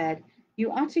on the bed.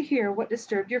 You ought to hear what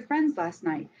disturbed your friends last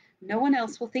night. No one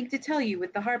else will think to tell you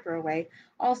with the Harper away.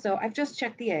 Also, I've just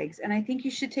checked the eggs, and I think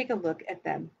you should take a look at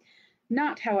them.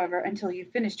 Not, however, until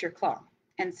you've finished your claw.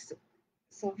 And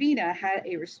Sylvina had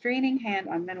a restraining hand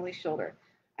on Meneley's shoulder.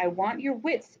 I want your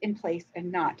wits in place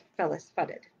and not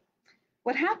Phyllis-fudded.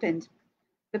 What happened?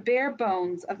 The bare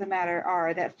bones of the matter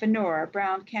are that Fenor,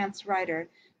 Brown Cant's rider,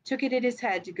 took it in his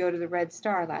head to go to the Red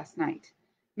Star last night.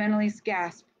 Meneley's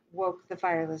gasp woke the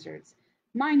fire lizards.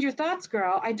 Mind your thoughts,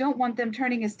 girl. I don't want them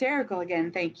turning hysterical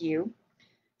again, thank you.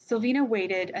 Sylvina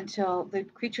waited until the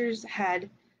creatures had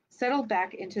settled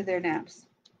back into their naps.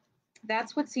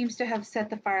 That's what seems to have set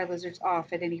the fire lizards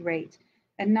off at any rate.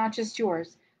 And not just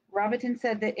yours. Robinson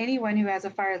said that anyone who has a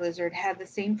fire lizard had the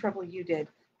same trouble you did.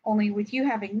 Only with you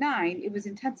having 9, it was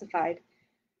intensified.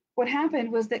 What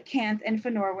happened was that Canth and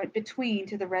Fenor went between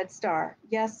to the Red Star.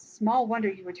 Yes, small wonder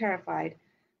you were terrified.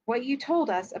 What you told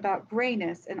us about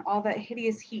grayness and all that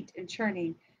hideous heat and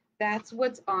churning, that's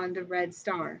what's on the Red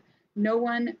Star. No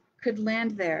one could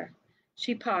land there.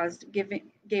 She paused,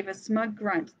 gave a smug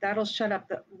grunt. That'll shut up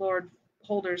the Lord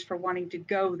Holders for wanting to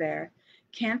go there.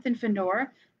 Canth and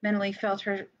Fenor? Meneley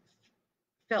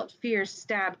felt fear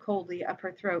stab coldly up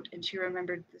her throat, and she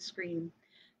remembered the scream.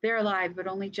 They're alive, but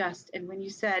only just. And when you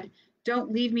said,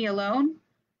 don't leave me alone,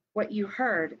 what you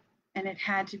heard, and it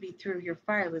had to be through your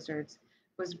fire lizards,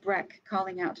 was Breck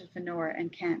calling out to Fenor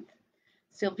and Canth.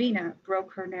 Sylvina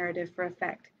broke her narrative for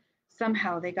effect.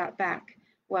 Somehow they got back.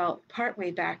 Well,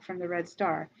 partway back from the Red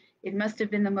Star. It must have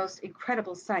been the most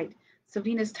incredible sight.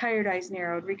 Sylvina's tired eyes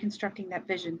narrowed, reconstructing that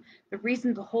vision. The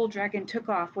reason the whole dragon took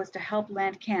off was to help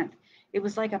land Canth. It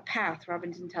was like a path,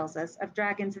 Robinson tells us, of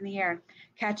dragons in the air,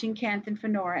 catching Canth and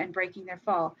Fenor and breaking their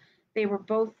fall. They were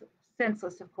both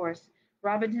senseless, of course.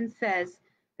 Robinson says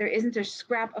there isn't a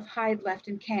scrap of hide left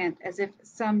in Canth, as if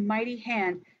some mighty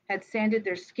hand had sanded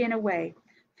their skin away.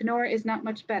 Fenor is not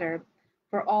much better,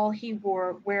 for all he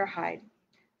wore werehide.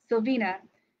 Sylvina,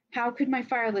 how could my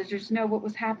fire lizards know what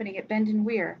was happening at Bendon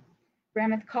Weir?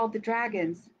 Ramoth called the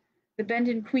dragons. The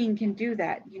Bendon Queen can do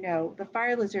that, you know. The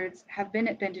fire lizards have been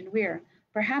at Bendon Weir.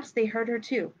 Perhaps they heard her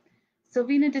too.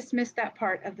 Sylvina dismissed that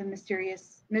part of the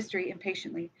mystery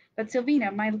impatiently. But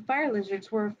Sylvina, my fire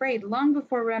lizards were afraid long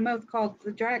before Ramoth called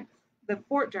the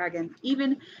fort dragon,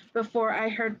 even before I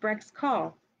heard Breck's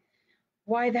call.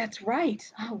 Why, that's right.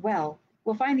 Oh, well,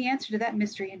 we'll find the answer to that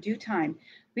mystery in due time.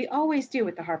 We always do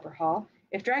at the Harper Hall.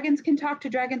 If dragons can talk to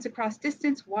dragons across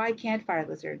distance, why can't fire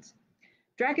lizards?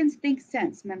 Dragons think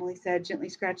sense, Meneley said, gently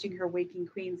scratching her waking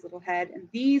queen's little head, and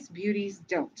these beauties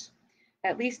don't.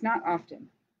 At least not often.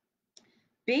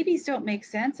 Babies don't make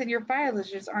sense, and your fire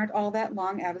lizards aren't all that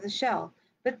long out of the shell.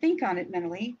 But think on it,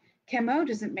 Meneley. Chemo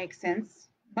doesn't make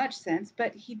much sense,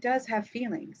 but he does have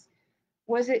feelings.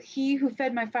 Was it he who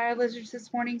fed my fire lizards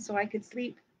this morning so I could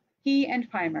sleep? He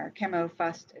and Pimer. Chemo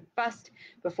fussed and fussed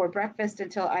before breakfast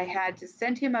until I had to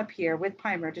send him up here with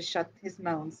Pimer to shut his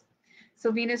moans.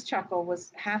 Sylvina's chuckle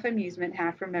was half amusement,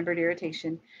 half remembered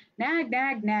irritation. Nag,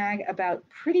 nag, nag about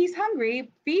pretties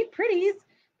hungry. Feed pretties.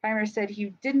 Primer said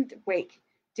you didn't wake,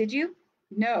 did you?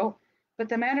 No, but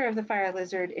the matter of the fire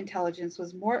lizard intelligence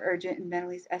was more urgent in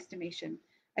Meneley's estimation.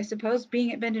 I suppose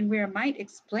being at Bendon Weir might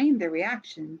explain the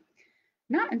reaction.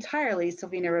 Not entirely,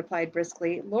 Sylvina replied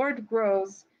briskly. Lord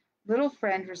Grove's little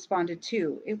friend responded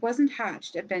too. It wasn't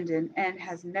hatched at Bendon and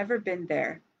has never been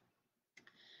there.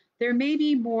 There may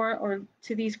be more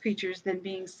to these creatures than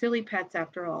being silly pets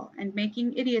after all, and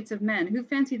making idiots of men who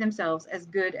fancy themselves as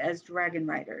good as dragon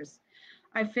riders.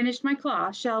 I've finished my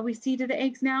claw. Shall we see to the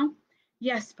eggs now?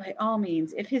 Yes, by all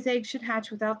means. If his egg should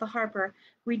hatch without the Harper,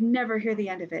 we'd never hear the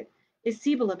end of it. Is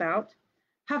Sibyl about?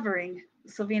 Hovering.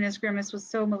 Sylvina's grimace was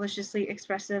so maliciously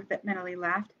expressive that Meneley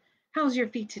laughed. How's your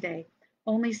feet today?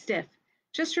 Only stiff.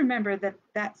 Just remember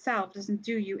that salve doesn't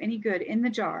do you any good in the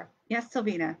jar. Yes,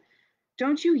 Sylvina.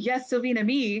 Don't you yes Sylvina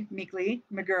me, meekly,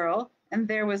 my girl. And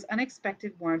there was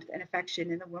unexpected warmth and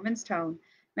affection in the woman's tone.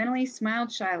 Meneley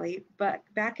smiled shyly, but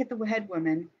back at the head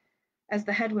woman as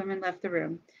the head woman left the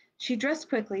room. She dressed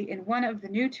quickly in one of the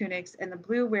new tunics and the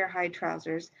blue warehide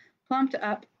trousers, plumped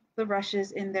up the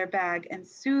rushes in their bag, and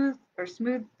smoothed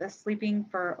the sleeping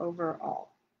fur over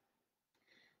all.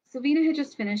 Sylvina had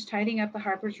just finished tidying up the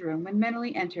Harper's room when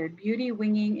Meneley entered, Beauty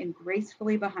winging in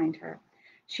gracefully behind her.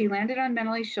 She landed on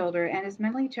Meneley's shoulder, and as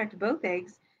Meneley checked both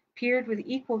eggs, peered with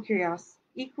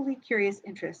equally curious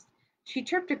interest. She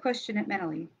chirped a question at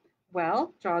Meneley.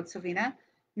 Well, drawled Sylvina,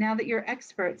 now that your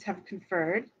experts have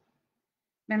conferred.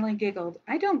 Meneley giggled.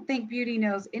 I don't think Beauty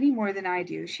knows any more than I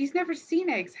do. She's never seen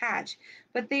eggs hatch,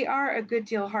 but they are a good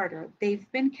deal harder.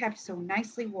 They've been kept so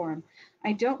nicely warm.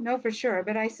 I don't know for sure,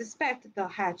 but I suspect they'll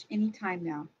hatch any time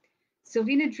now.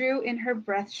 Sylvina drew in her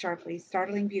breath sharply,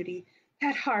 startling Beauty.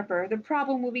 That Harper, the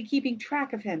problem will be keeping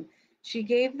track of him. She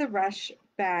gave the rush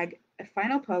bag a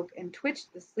final poke and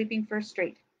twitched the sleeping fur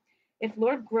straight. If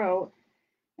Lord Grow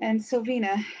and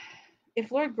Sylvina If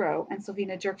Lord Grow, and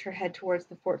Sylvina jerked her head towards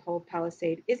the Forthold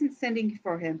palisade, isn't sending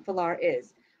for him, Falar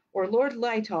is, or Lord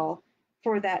Lytol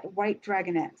for that white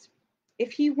dragonette.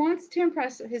 If he wants to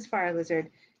impress his fire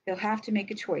lizard, he'll have to make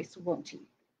a choice, won't he?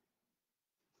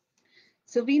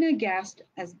 Sylvina gasped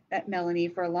at Melanie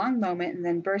for a long moment and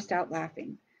then burst out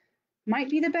laughing. Might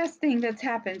be the best thing that's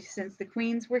happened since the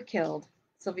queens were killed,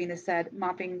 Sylvina said,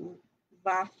 mopping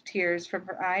laugh tears from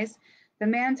her eyes. The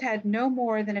man's had no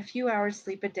more than a few hours'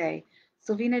 sleep a day.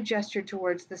 Sylvina gestured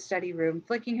towards the study room,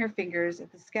 flicking her fingers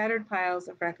at the scattered piles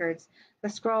of records, the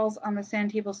scrawls on the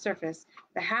sand table surface,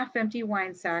 the half-empty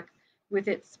wine sack with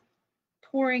its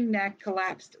pouring neck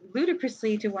collapsed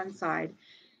ludicrously to one side.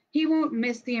 He won't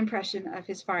miss the impression of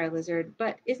his fire lizard,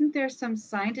 but isn't there some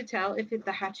sign to tell if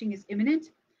the hatching is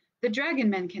imminent? The dragon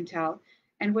men can tell,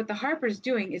 and what the Harper's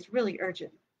doing is really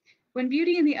urgent. When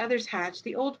Beauty and the others hatched,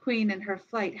 the old queen in her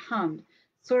flight hummed,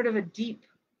 sort of deep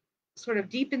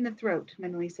in the throat,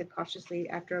 Meneley said cautiously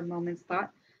after a moment's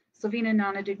thought. Sylvina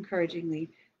nodded encouragingly.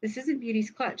 This isn't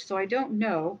Beauty's clutch, so I don't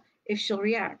know if she'll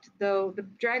react, though the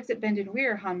drags at Bendon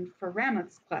Weir hummed for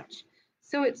Ramoth's clutch.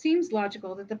 So it seems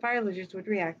logical that the fire lizards would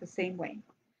react the same way.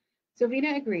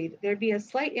 Sylvina agreed. There'd be a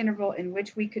slight interval in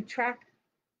which we could track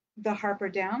the Harper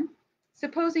down.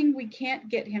 Supposing we can't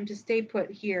get him to stay put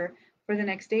here for the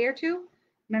next day or two?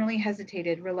 Meneley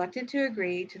hesitated, reluctant to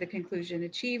agree to the conclusion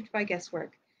achieved by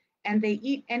guesswork. And they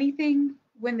eat anything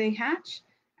when they hatch?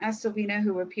 Asked Sylvina,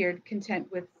 who appeared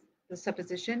content with the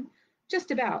supposition.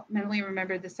 Just about. Meneley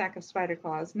remembered the sack of spider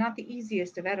claws, not the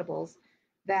easiest of edibles,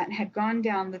 that had gone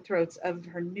down the throats of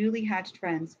her newly hatched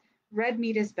friends. Red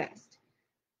meat is best.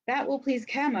 That will please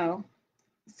Camo,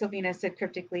 Sylvina said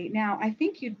cryptically. Now, I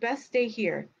think you'd best stay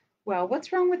here. Well,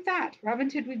 what's wrong with that?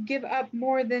 Robinson would give up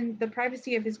more than the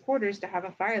privacy of his quarters to have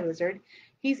a fire lizard.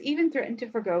 He's even threatened to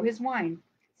forgo his wine.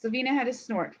 Sylvina had a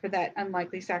snort for that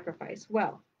unlikely sacrifice.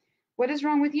 Well, what is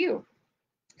wrong with you?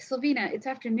 Sylvina, it's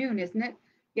afternoon, isn't it?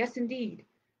 Yes, indeed.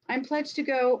 I'm pledged to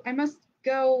go. I must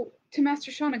go to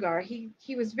Master Shonagar.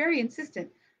 He was very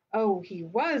insistent. Oh, he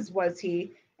was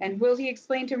he? And will he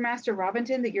explain to Master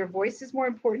Robinson that your voice is more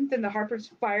important than the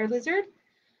Harper's fire lizard?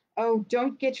 Oh,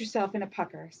 don't get yourself in a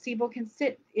pucker. Sibyl can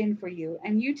sit in for you,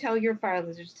 and you tell your fire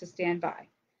lizards to stand by.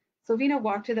 Sylvina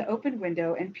walked to the open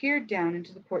window and peered down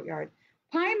into the courtyard.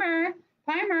 Pimer!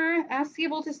 Pimer! Ask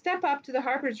Sibyl to step up to the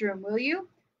Harper's room, will you?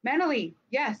 Meneley!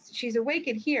 Yes, she's awake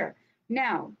and here.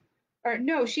 Now.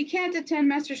 No, she can't attend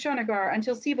Master Shonagar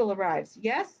until Sibyl arrives.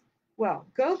 Yes? Well,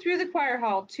 go through the choir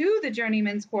hall to the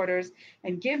journeyman's quarters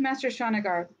and give Master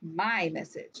Shonagar my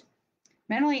message.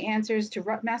 Meneley answers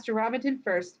to Master Robinson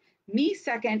first, me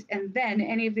second, and then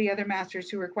any of the other masters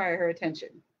who require her attention.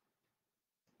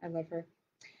 I love her.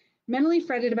 Meneley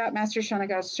fretted about Master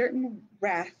Shonagar's certain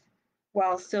wrath,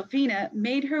 while Sylvina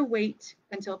made her wait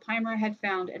until Pimer had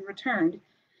found and returned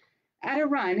at a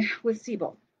run with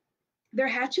Siebel. They're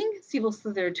hatching? Siebel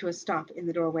slithered to a stop in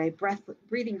the doorway,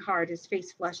 breathing hard, his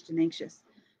face flushed and anxious.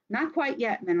 Not quite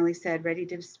yet, Menely said, ready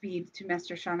to speed to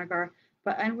Master Shanagar,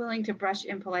 but unwilling to brush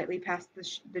impolitely past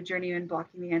the journeyman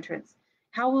blocking the entrance.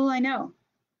 How will I know?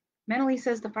 Menely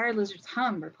says the fire lizards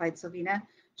hum, replied Sylvina.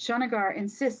 Shanagar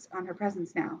insists on her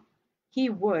presence now. He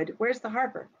would. Where's the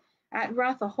Harper? At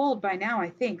Rotha Hold by now, I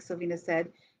think, Sylvina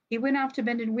said. He went off to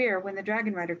Bendon Weir when the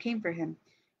dragon rider came for him.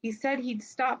 He said he'd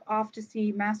stop off to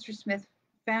see Master Smith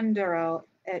Fandurel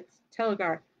at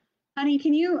Telgar. Honey,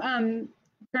 can you turn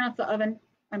off the oven?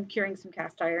 I'm curing some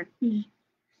cast iron.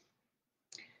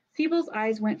 Siebel's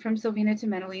eyes went from Sylvina to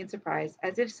Menely in surprise,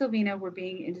 as if Sylvina were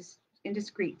being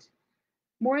indiscreet.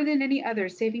 More than any other,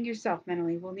 saving yourself,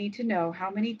 Menely, will need to know how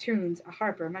many tunes a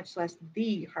harper, much less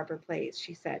the harper, plays,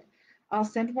 she said. I'll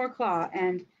send more claw,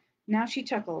 and now she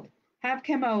chuckled. Have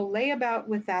Chemo lay about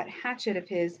with that hatchet of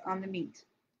his on the meat.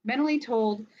 Menely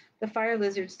told the fire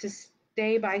lizards to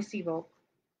stay by Siebel,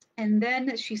 and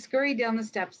then she scurried down the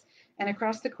steps and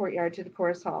across the courtyard to the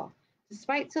chorus hall.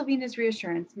 Despite Sylvina's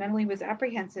reassurance, Menely was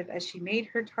apprehensive as she made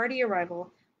her tardy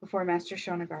arrival before Master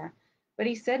Shonagar. But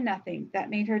he said nothing. That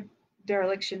made her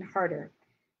dereliction harder.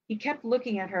 He kept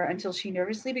looking at her until she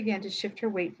nervously began to shift her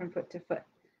weight from foot to foot.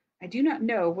 I do not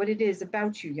know what it is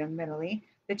about you, young Menely,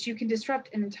 that you can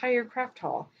disrupt an entire craft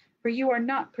hall, for you are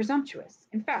not presumptuous.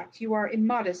 In fact, you are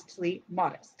immodestly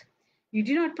modest. You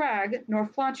do not brag, nor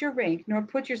flaunt your rank, nor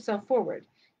put yourself forward.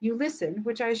 You listen,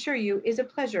 which I assure you is a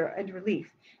pleasure and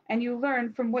relief, and you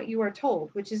learn from what you are told,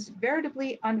 which is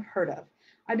veritably unheard of.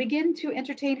 I begin to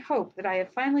entertain hope that I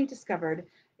have finally discovered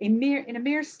in a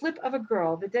mere slip of a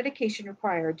girl the dedication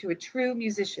required to a true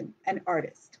musician, an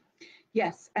artist.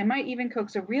 Yes, I might even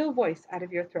coax a real voice out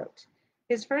of your throat.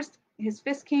 His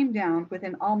fist came down with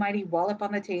an almighty wallop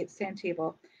on the sand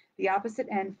table, the opposite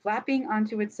end flapping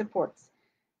onto its supports.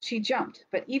 She jumped,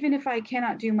 but even if I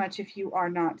cannot do much if you are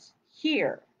not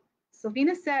here.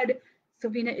 Sylvina said,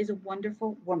 Sylvina is a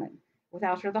wonderful woman.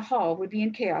 Without her, the hall would be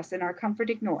in chaos and our comfort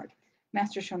ignored.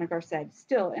 Master Shonagar said,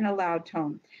 still in a loud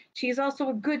tone. She is also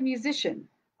a good musician.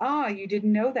 Ah, you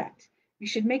didn't know that. You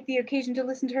should make the occasion to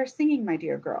listen to her singing, my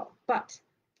dear girl. But,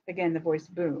 again the voice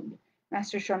boomed,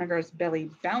 Master Shonagar's belly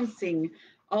bouncing,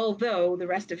 although the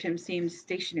rest of him seemed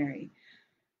stationary.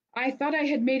 I thought I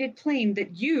had made it plain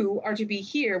that you are to be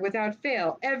here without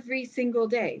fail every single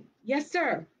day. Yes,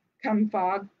 sir. Come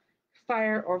fog,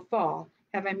 fire, or fall.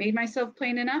 Have I made myself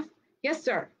plain enough? Yes,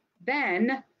 sir.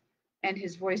 Then, and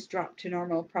his voice dropped to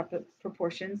normal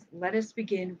proportions, let us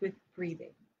begin with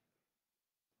breathing.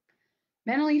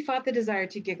 Menely fought the desire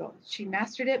to giggle. She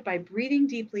mastered it by breathing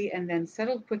deeply and then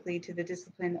settled quickly to the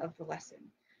discipline of the lesson.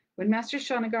 When Master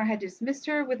Shonagar had dismissed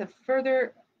her with a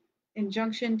further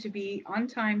injunction to be on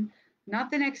time, not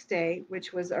the next day,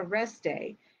 which was a rest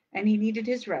day, and he needed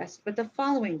his rest, but the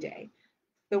following day,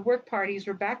 the work parties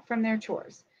were back from their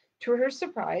chores. To her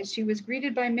surprise, she was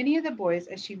greeted by many of the boys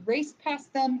as she raced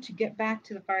past them to get back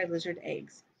to the fire lizard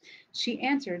eggs. She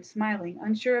answered, smiling,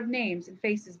 unsure of names and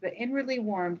faces, but inwardly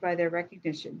warmed by their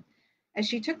recognition. As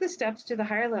she took the steps to the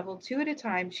higher level, two at a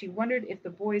time, she wondered if the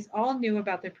boys all knew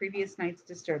about the previous night's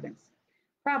disturbance.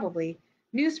 Probably.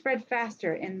 News spread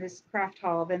faster in this craft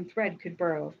hall than thread could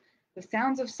burrow. The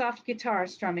sounds of soft guitar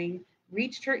strumming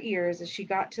reached her ears as she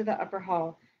got to the upper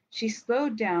hall. She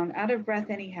slowed down, out of breath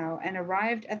anyhow, and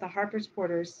arrived at the Harper's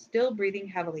quarters, still breathing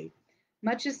heavily,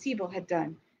 much as Siebel had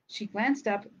done. She glanced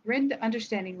up, grinned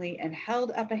understandingly, and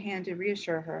held up a hand to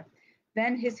reassure her.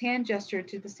 Then his hand gestured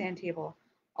to the sand table.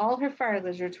 All her fire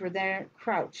lizards were there,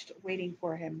 crouched, waiting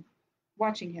for him,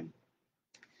 watching him.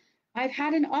 I've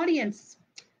had an audience.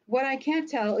 What I can't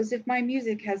tell is if my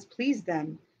music has pleased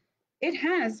them. It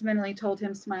has, Menely told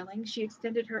him, smiling. She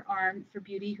extended her arm for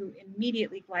Beauty, who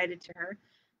immediately glided to her.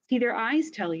 See, their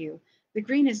eyes tell you. The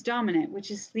green is dominant,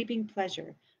 which is sleeping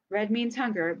pleasure. Red means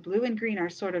hunger, blue and green are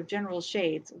sort of general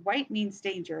shades, white means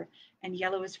danger, and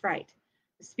yellow is fright.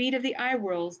 The speed of the eye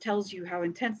whirls tells you how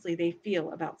intensely they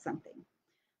feel about something.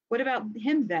 What about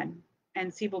him, then?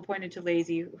 And Siebel pointed to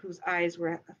Lazy, whose eyes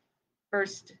were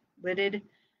first lidded.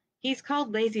 He's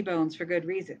called Lazybones for good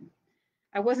reason.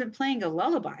 I wasn't playing a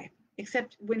lullaby,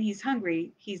 except when he's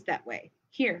hungry, he's that way.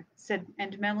 Here, said,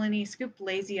 and Melanie scooped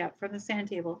Lazy up from the sand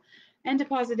table and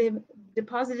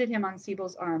deposited him on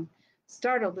Siebel's arm.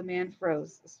 Startled, the man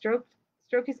froze, stroked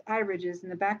his eye ridges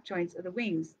and the back joints of the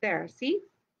wings. There, see?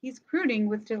 He's crooning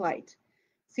with delight.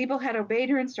 Siebel had obeyed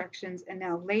her instructions, and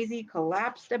now Lazy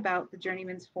collapsed about the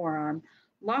journeyman's forearm,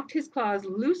 locked his claws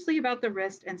loosely about the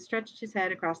wrist, and stretched his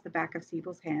head across the back of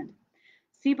Siebel's hand.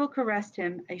 Siebel caressed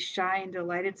him, a shy and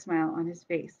delighted smile on his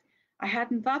face. I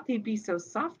hadn't thought they'd be so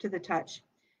soft to the touch.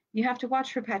 You have to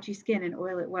watch for patchy skin and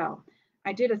oil it well.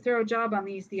 I did a thorough job on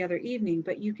these the other evening,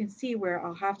 but you can see where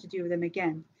I'll have to do them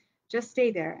again. Just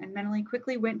stay there, and Mentally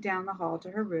quickly went down the hall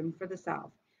to her room for the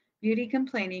salve, Beauty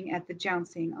complaining at the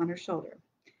jouncing on her shoulder.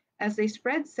 As they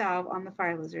spread salve on the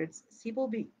fire lizards,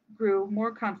 grew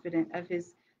more confident of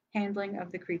his handling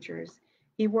of the creatures.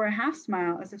 He wore a half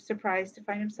smile as if surprised to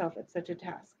find himself at such a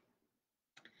task.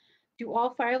 Do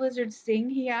all fire lizards sing?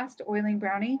 He asked, oiling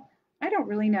Brownie. I don't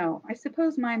really know. I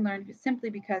suppose mine learned simply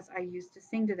because I used to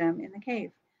sing to them in the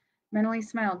cave. Mentally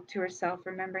smiled to herself,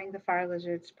 remembering the fire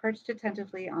lizards perched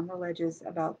attentively on the ledges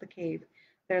about the cave,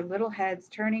 their little heads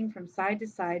turning from side to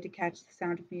side to catch the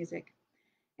sound of music.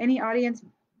 Any audience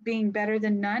being better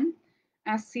than none?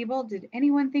 Asked Siebel. Did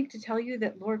anyone think to tell you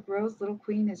that Lord Grove's little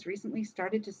queen has recently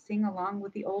started to sing along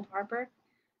with the old harper?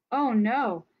 Oh,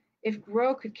 no! If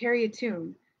Grow could carry a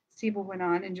tune, Siebel went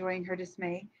on, enjoying her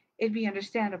dismay, it'd be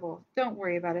understandable. Don't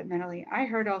worry about it Mentally. I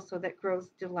heard also that Grow's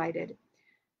delighted.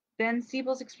 Then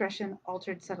Siebel's expression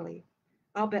altered subtly.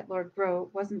 I'll bet Lord Grow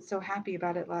wasn't so happy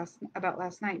about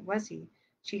last night, was he?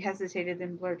 She hesitated,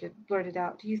 then blurted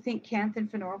out, Do you think Canth and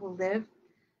Fenor will live?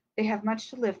 They have much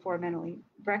to live for Mentally.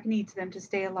 Breck needs them to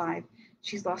stay alive.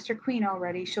 She's lost her queen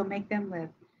already. She'll make them live.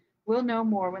 We'll know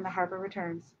more when the harper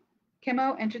returns.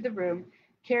 Chemo entered the room,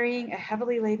 carrying a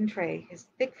heavily laden tray. His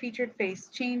thick-featured face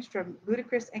changed from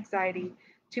ludicrous anxiety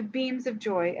to beams of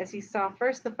joy as he saw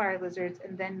first the fire lizards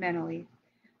and then Mentally.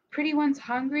 Pretty one's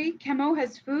hungry? Chemo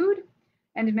has food?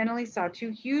 And Mentally saw 2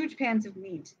 huge pans of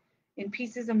meat in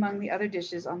pieces among the other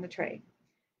dishes on the tray.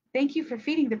 Thank you for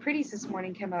feeding the pretties this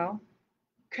morning, Chemo.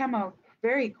 Chemo,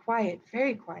 very quiet,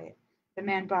 very quiet. The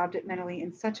man bobbed it Mentally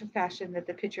in such a fashion that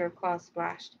the pitcher of cloth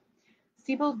splashed.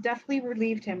 Siebel deftly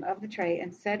relieved him of the tray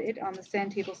and set it on the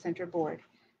sand table center board.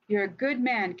 You're a good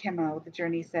man, Chemo, the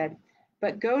journey said.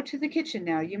 But go to the kitchen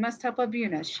now. You must help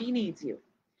Abuna. She needs you.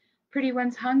 Pretty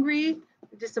one's hungry?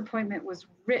 The disappointment was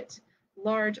writ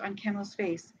large on Chemo's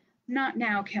face. Not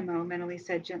now, Chemo, Mentally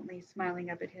said gently, smiling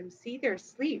up at him. See, they're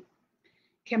asleep.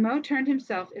 Chemo turned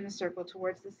himself in a circle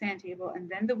towards the sand table, and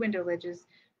then the window ledges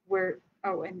were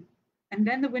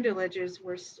then the window ledges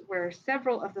were where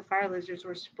several of the fire lizards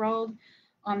were sprawled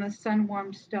on the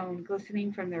sun-warmed stone,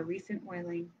 glistening from their recent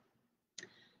oiling.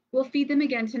 We'll feed them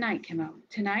again tonight, Chemo.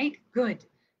 Tonight? Good.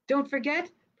 Don't forget.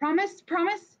 Promise?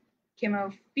 Promise?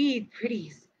 Chemo, feed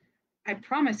pretties. I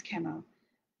promise, Chemo,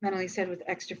 Mentally said with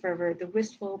extra fervor. The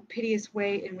wistful, piteous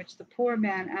way in which the poor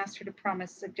man asked her to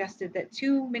promise suggested that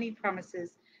too many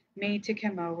promises made to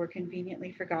Chemo were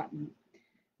conveniently forgotten.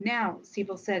 Now,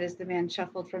 Siebel said as the man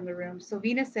shuffled from the room,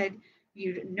 Sylvina said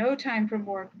you'd no time for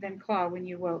more than claw when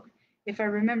you woke. If I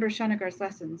remember Shonagar's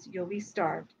lessons, you'll be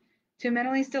starved. To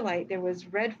Menelly's delight, there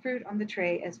was red fruit on the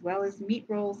tray, as well as meat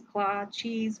rolls, claw,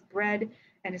 cheese, bread,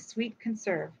 and a sweet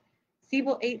conserve.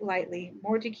 Siebel ate lightly,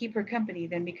 more to keep her company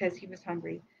than because he was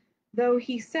hungry, though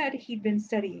he said he'd been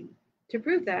studying. To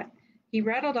prove that, he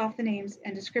rattled off the names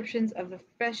and descriptions of the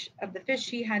fish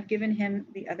she had given him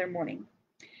the other morning.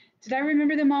 Did I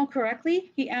remember them all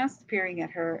correctly? He asked, peering at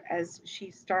her as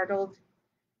she started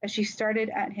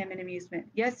at him in amusement.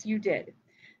 Yes, you did.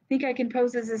 Think I can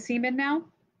pose as a seaman now?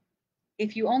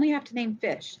 If you only have to name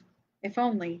fish. If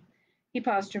only. He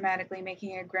paused dramatically,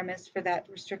 making a grimace for that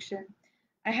restriction.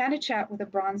 I had a chat with a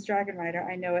bronze dragon rider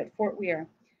I know at Fort Weir.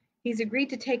 He's agreed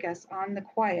to take us on the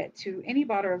quiet to any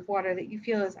body of water that you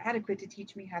feel is adequate to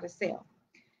teach me how to sail.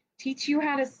 Teach you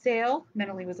how to sail?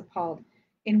 Mentally was appalled.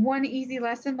 In one easy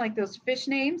lesson like those fish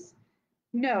names?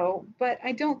 No, but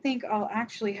I don't think I'll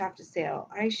actually have to sail.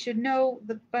 I should know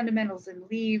the fundamentals and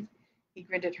leave, he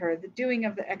grinned at her, the doing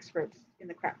of the experts in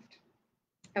the craft.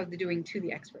 The doing to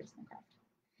the experts in the craft.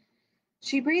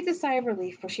 She breathed a sigh of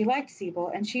relief, for she liked Siebel,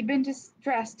 and she'd been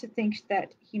distressed to think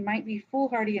that he might be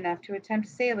foolhardy enough to attempt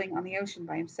sailing on the ocean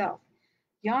by himself.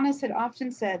 Giannis had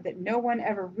often said that no one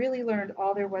ever really learned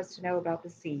all there was to know about the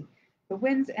sea, the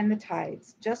winds and the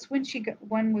tides, just when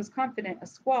one was confident a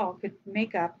squall could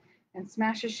make up and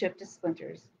smash a ship to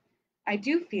splinters. I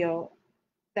do feel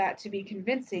that to be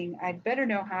convincing, I'd better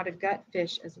know how to gut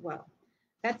fish as well.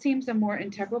 That seems a more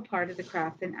integral part of the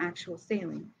craft than actual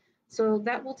sailing, so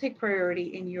that will take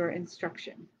priority in your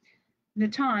instruction.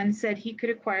 Natan said he could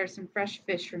acquire some fresh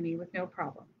fish for me with no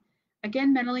problem.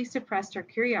 Again Mentally suppressed her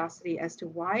curiosity as to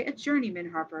why a journeyman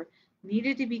harper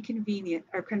needed to be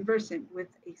conversant with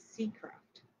a sea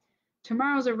craft.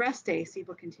 Tomorrow's a rest day,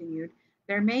 Siebel continued.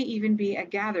 There may even be a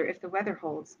gather if the weather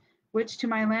holds, which to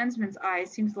my landsman's eye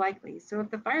seems likely. So if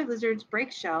the fire lizards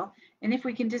break shell, and if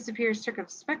we can disappear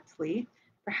circumspectly,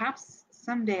 perhaps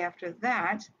some day after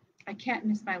that, I can't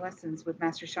miss my lessons with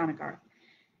Master Shonagar.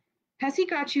 Has he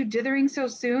got you dithering so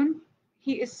soon?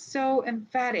 He is so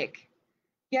emphatic.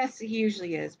 Yes, he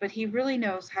usually is, but he really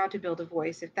knows how to build a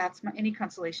voice, if that's any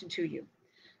consolation to you.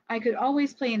 I could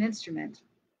always play an instrument,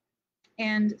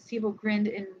 and Siebel grinned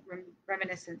in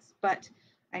reminiscence, but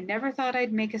I never thought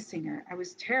I'd make a singer. I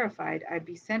was terrified I'd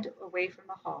be sent away from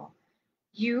the hall.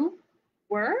 You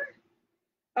were?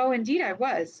 Oh, indeed I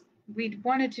was. I'd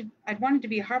wanted to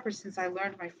be a harper since I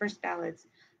learned my first ballads.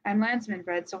 I'm landsman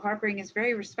bred, so harpering is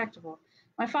very respectable.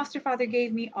 My foster father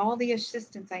gave me all the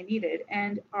assistance I needed,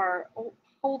 and our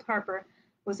old harper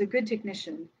was a good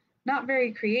technician. Not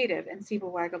very creative, and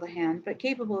Siebel waggled a hand, but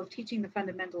capable of teaching the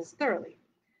fundamentals thoroughly.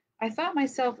 I thought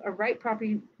myself a right proper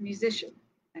musician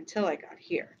until I got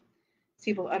here.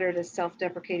 Siebel uttered a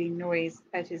self-deprecating noise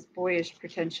at his boyish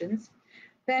pretensions.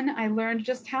 Then I learned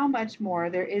just how much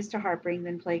more there is to harping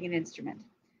than playing an instrument.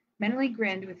 Mentally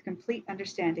grinned with complete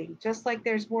understanding, just like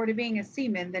there's more to being a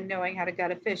seaman than knowing how to gut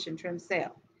a fish and trim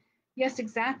sail. Yes,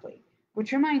 exactly.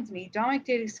 Which reminds me, Dominic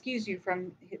did excuse you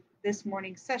from this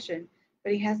morning's session,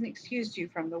 but he hasn't excused you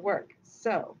from the work.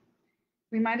 So,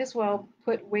 we might as well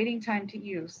put waiting time to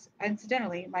use.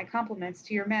 Incidentally, my compliments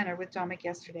to your manner with Dominic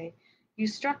yesterday. You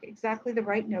struck exactly the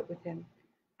right note with him.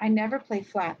 I never play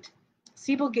flat.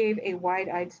 Siebel gave a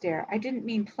wide-eyed stare. I didn't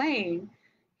mean playing.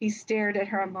 He stared at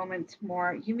her a moment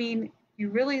more. You mean you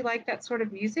really like that sort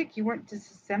of music? You weren't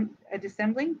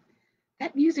dissembling?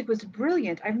 That music was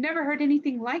brilliant. I've never heard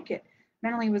anything like it.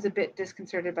 Manley was a bit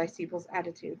disconcerted by Siebel's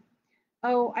attitude.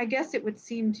 Oh, I guess it would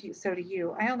seem so to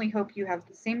you. I only hope you have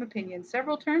the same opinion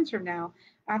several turns from now,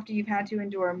 after you've had to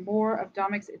endure more of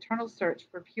Domic's eternal search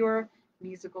for pure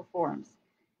musical forms.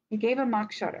 He gave a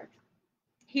mock shudder.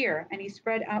 Here, and he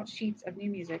spread out sheets of new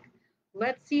music.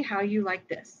 Let's see how you like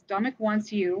this. Domic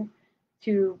wants you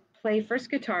to play first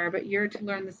guitar, but you're to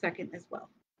learn the second as well.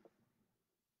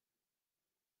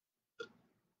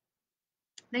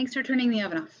 Thanks for turning the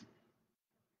oven off.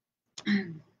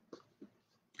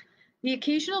 The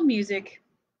occasional music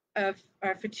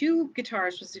for two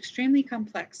guitars was extremely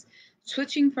complex,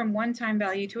 switching from one time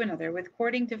value to another with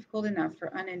chording difficult enough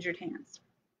for uninjured hands.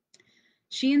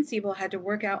 She and Siebel had to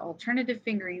work out alternative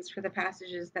fingerings for the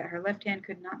passages that her left hand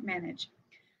could not manage.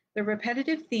 The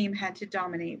repetitive theme had to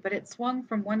dominate, but it swung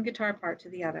from one guitar part to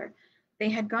the other. They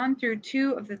had gone through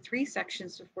 2 of the 3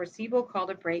 sections before Siebel called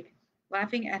a break,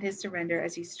 laughing at his surrender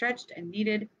as he stretched and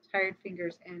kneaded tired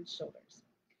fingers and shoulders.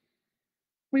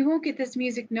 We won't get this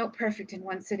music note perfect in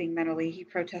one sitting, mentally, he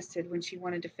protested when she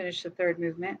wanted to finish the third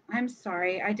movement. I'm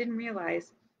sorry, I didn't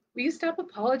realize. Will you stop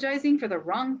apologizing for the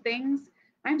wrong things?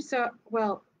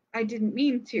 Well, I didn't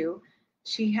mean to.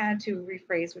 She had to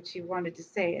rephrase what she wanted to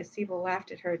say as Siebel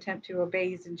laughed at her attempt to obey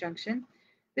his injunction.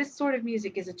 This sort of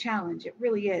music is a challenge, it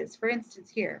really is. For instance,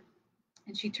 here.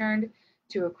 And she turned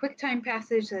to a quick time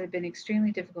passage that had been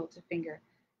extremely difficult to finger.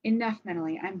 Enough,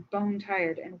 mentally. I'm bone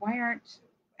tired, and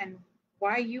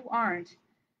why you aren't.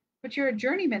 But you're a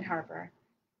journeyman harper.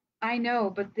 I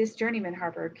know, but this journeyman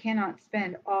harper cannot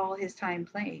spend all his time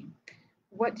playing.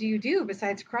 What do you do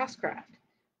besides crosscraft?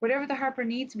 Whatever the harper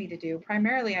needs me to do.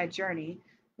 Primarily I journey,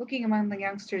 looking among the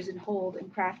youngsters in hold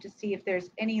and craft to see if there's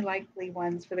any likely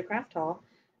ones for the craft hall.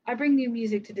 I bring new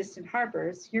music to distant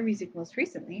harpers, your music most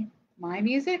recently. My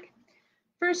music?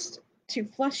 First, to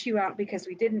flush you out because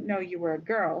we didn't know you were a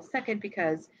girl. Second,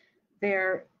 because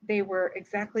they were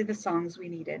exactly the songs we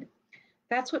needed.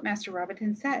 That's what Master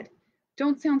Robinson said.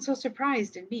 Don't sound so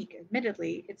surprised and meek.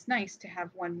 Admittedly, it's nice to have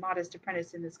one modest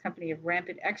apprentice in this company of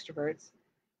rampant extroverts.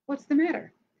 What's the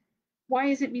matter? Why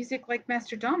isn't music like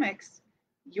Master Domic's?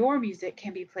 Your music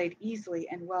can be played easily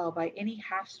and well by any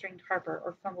half-stringed harper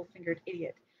or fumble-fingered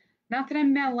idiot. Not that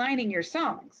I'm maligning your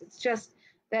songs. It's just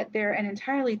that they're an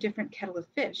entirely different kettle of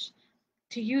fish.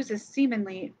 To use a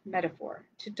seamanly metaphor,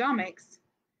 to Domic's,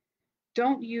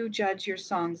 don't you judge your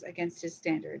songs against his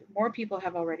standard. More people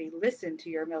have already listened to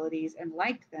your melodies and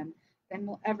liked them than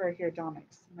will ever hear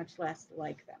Domic's, much less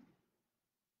like them.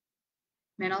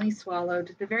 Manali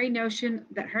swallowed. The very notion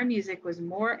that her music was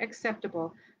more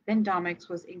acceptable than Domic's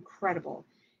was incredible,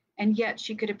 and yet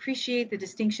she could appreciate the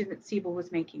distinction that Siebel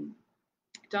was making.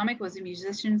 Domic was a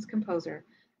musician's composer.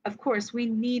 Of course, we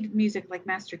need music like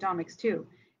Master Domic's too.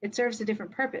 It serves a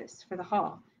different purpose for the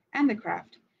hall and the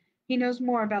craft. He knows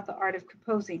more about the art of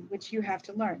composing, which you have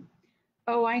to learn.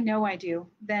 Oh, I know I do.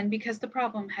 Then, because the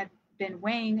problem had been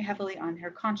weighing heavily on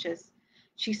her conscience,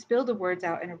 she spilled the words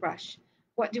out in a rush.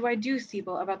 What do I do,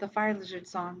 Siebel, about the Fire Lizard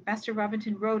song? Master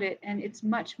Robinson wrote it, and it's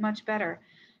much, much better.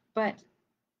 But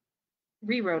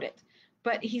rewrote it.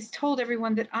 But he's told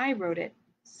everyone that I wrote it.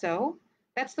 So?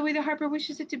 That's the way the harper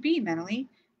wishes it to be, mentally.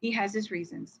 He has his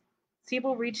reasons.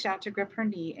 Siebel reached out to grip her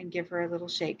knee and give her a little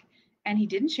shake. And he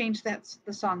didn't change the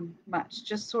song much,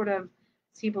 just sort of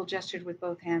Siebel gestured with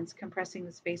both hands, compressing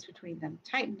the space between them.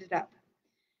 Tightened it up.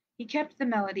 He kept the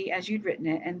melody as you'd written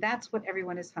it, and that's what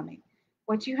everyone is humming.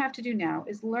 What you have to do now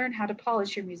is learn how to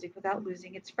polish your music without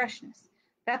losing its freshness.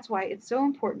 That's why it's so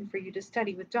important for you to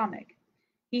study with Dominic.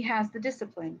 He has the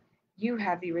discipline. You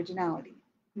have the originality.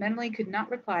 Mentally could not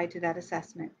reply to that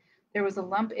assessment. There was a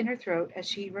lump in her throat as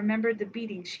she remembered the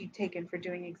beating she'd taken for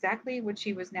doing exactly what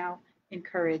she was now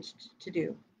encouraged to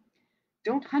do.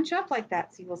 Don't hunch up like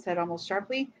that, Siebel said almost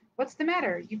sharply. What's the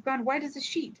matter? You've gone white as a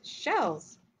sheet.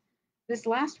 Shells! This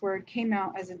last word came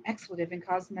out as an expletive and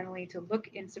caused Mentally to look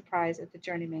in surprise at the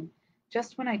journeyman,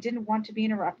 just when I didn't want to be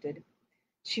interrupted.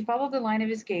 She followed the line of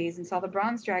his gaze and saw the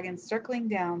bronze dragon circling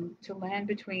down to land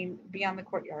beyond the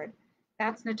courtyard.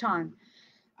 That's Natan.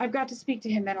 I've got to speak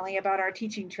to him mentally about our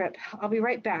teaching trip. I'll be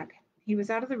right back. He was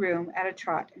out of the room at a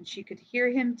trot, and she could hear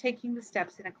him taking the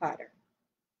steps in a clatter.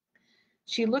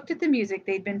 She looked at the music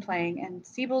they'd been playing, and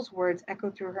Siebel's words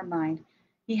echoed through her mind.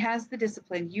 He has the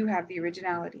discipline, you have the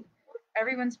originality.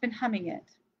 Everyone's been humming it.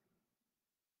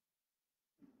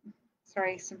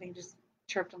 Sorry, something just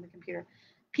chirped on the computer.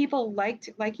 People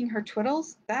liking her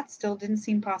twiddles? That still didn't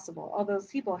seem possible, although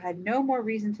Siebel had no more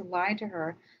reason to lie to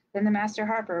her than the master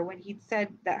harper when he'd said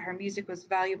that her music was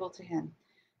valuable to him.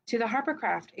 To the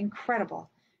harpercraft, incredible.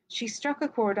 She struck a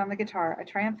chord on the guitar, a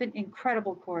triumphant,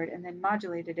 incredible chord, and then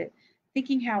modulated it,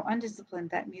 thinking how undisciplined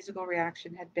that musical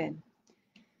reaction had been.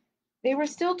 They were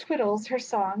still twiddles, her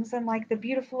songs, unlike the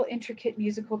beautiful, intricate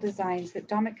musical designs that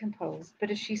Dominic composed, but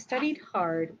if she studied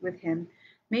hard with him,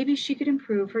 maybe she could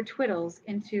improve her twiddles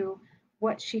into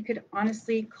what she could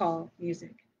honestly call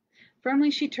music. Firmly,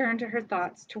 she turned her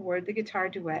thoughts toward the guitar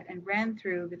duet and ran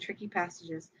through the tricky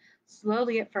passages,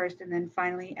 slowly at first and then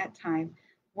finally at time.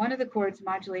 One of the chords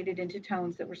modulated into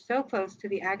tones that were so close to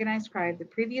the agonized cry of the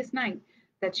previous night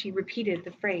that she repeated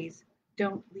the phrase,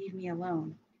 "Don't leave me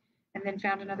alone," and then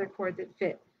found another chord that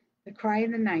fit. The cry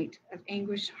in the night of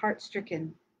anguish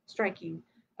heart-stricken, striking,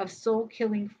 of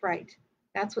soul-killing fright.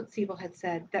 That's what Siebel had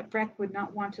said, that Breck would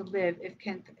not want to live if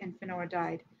Kent and Fenor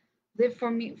died. Live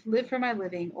for me, live for my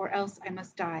living, or else I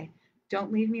must die.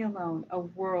 Don't leave me alone. A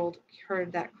world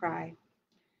heard that cry.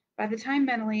 By the time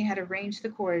Mentally had arranged the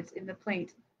chords in the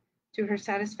plaint to her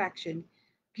satisfaction,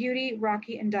 Beauty,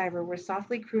 Rocky, and Diver were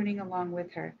softly crooning along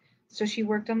with her, so she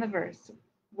worked on the verse.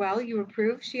 Well, you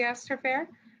approve? She asked her fair.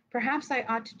 Perhaps I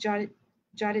ought to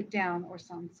jot it down or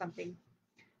something.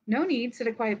 No need, said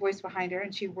a quiet voice behind her,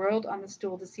 and she whirled on the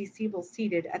stool to see Siebel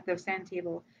seated at the sand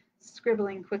table,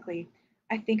 scribbling quickly.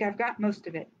 I think I've got most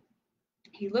of it.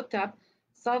 He looked up,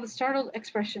 saw the startled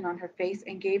expression on her face,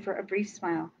 and gave her a brief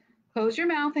smile. Close your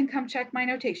mouth and come check my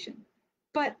notation.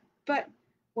 But,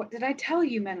 what did I tell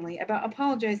you mentally about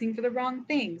apologizing for the wrong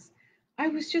things? I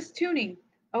was just tuning.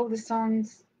 Oh, the song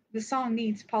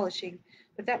needs polishing,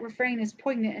 but that refrain is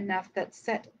poignant enough that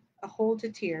set a hold to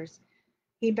tears.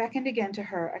 He beckoned again to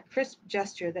her, a crisp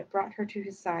gesture that brought her to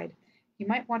his side. You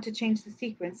might want to change the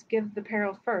sequence, give the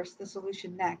peril first, the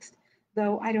solution next,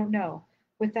 though I don't know.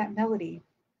 With that melody.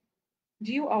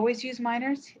 Do you always use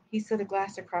minors? He slid a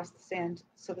glass across the sand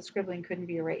so the scribbling couldn't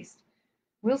be erased.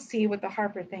 We'll see what the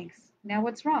harper thinks. Now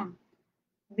what's wrong?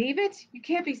 Leave it? You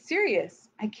can't be serious.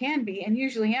 I can be, and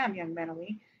usually am, young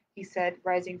Mentally, he said,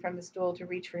 rising from the stool to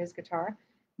reach for his guitar.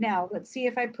 Now, let's see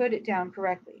if I put it down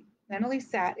correctly. Mentally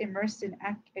sat, immersed in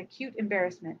acute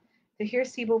embarrassment, to hear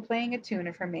Siebel playing a tune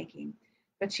of her making.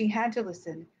 But she had to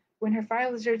listen. When her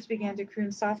fire lizards began to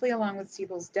croon softly along with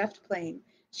Siebel's deft playing,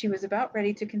 she was about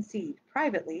ready to concede,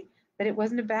 privately, that it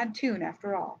wasn't a bad tune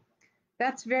after all.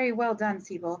 That's very well done,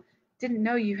 Siebel. Didn't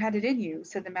know you had it in you,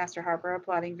 said the master harper,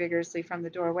 applauding vigorously from the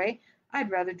doorway.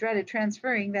 I'd rather dreaded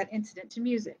transferring that incident to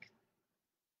music.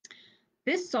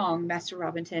 This song, Master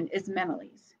Robinson, is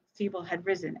Menelly's. Siebel had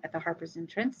risen at the harper's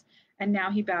entrance, and now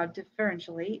he bowed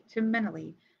deferentially to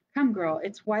Menelly. Come, girl,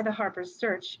 it's why the harpers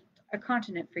searched a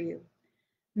continent for you.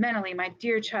 Mentally, my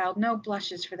dear child, no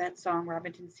blushes for that song.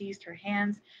 Robinson seized her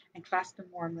hands and clasped them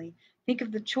warmly. Think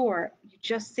of the chore. You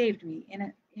just saved me.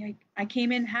 I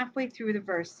came in halfway through the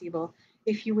verse, Siebel,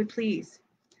 if you would please.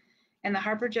 And the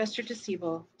harper gestured to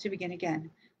Siebel to begin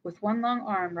again. With one long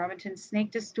arm, Robinson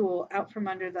snaked a stool out from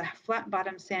under the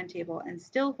flat-bottomed sand table, and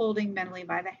still holding Mentally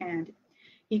by the hand,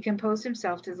 he composed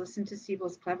himself to listen to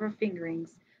Siebel's clever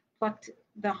fingerings, plucked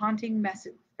the haunting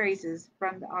phrases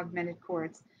from the augmented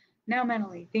chords. Now,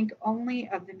 Mentally, think only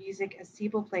of the music as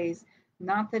Siebel plays,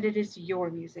 not that it is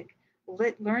your music.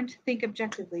 Learn to think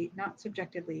objectively, not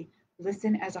subjectively.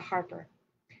 Listen as a harper.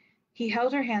 He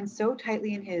held her hand so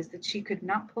tightly in his that she could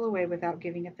not pull away without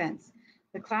giving offense.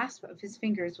 The clasp of his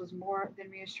fingers was more than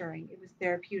reassuring, it was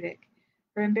therapeutic.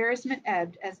 Her embarrassment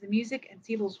ebbed as the music and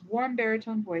Siebel's warm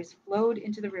baritone voice flowed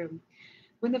into the room.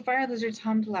 When the fire lizards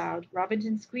hummed loud,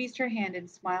 Robinson squeezed her hand and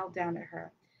smiled down at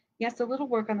her. Yes, a little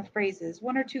work on the phrases,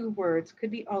 one or two words, could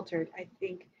be altered, I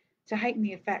think, to heighten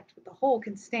the effect, but the whole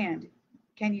can stand.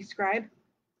 Can you scribe?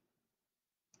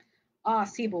 Ah,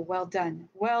 Siebel, well done,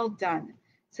 well done,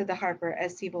 said the harper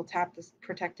as Siebel tapped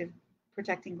the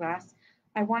protecting glass.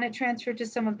 I want it transferred to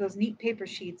some of those neat paper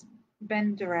sheets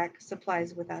Bendorak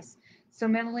supplies with us, so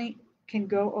Mentally can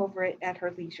go over it at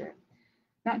her leisure.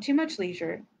 Not too much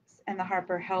leisure, and the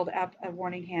harper held up a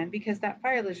warning hand because that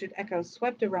fire lizard echo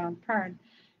swept around Pern,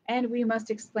 and we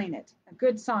must explain it. A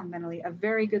good song, Mentally, a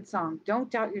very good song. Don't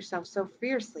doubt yourself so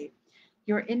fiercely.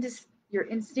 Your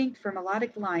instinct for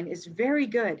melodic line is very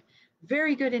good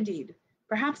indeed.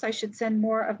 Perhaps I should send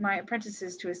more of my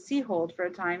apprentices to a sea hold for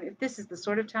a time if this is the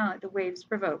sort of talent the waves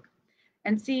provoke.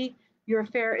 And see, your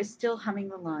affair is still humming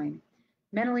the line.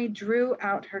 Mentally drew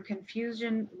out her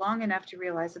confusion long enough to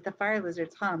realize that the fire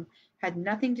lizard's hum had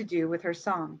nothing to do with her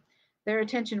song. Their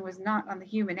attention was not on the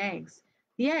human eggs.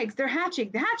 The eggs, they're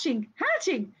hatching, hatching,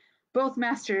 hatching! Both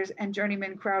masters and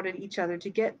journeymen crowded each other to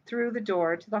get through the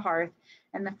door to the hearth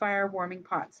and the fire warming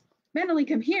pots. Mentally,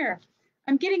 come here.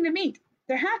 I'm getting the meat.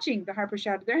 They're hatching, the harper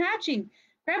shouted. They're hatching.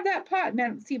 Grab that pot,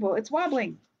 Siebel. It's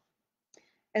wobbling.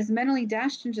 As Mentally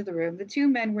dashed into the room, the two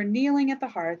men were kneeling at the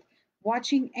hearth,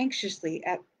 watching anxiously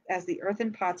as the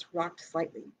earthen pots rocked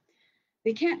slightly.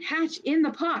 They can't hatch in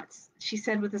the pots, she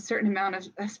said with a certain amount of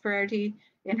asperity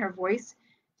in her voice.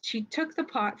 She took the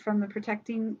pot from the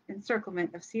protecting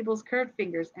encirclement of Siebel's curved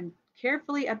fingers and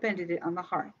carefully upended it on the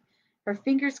hearth. Her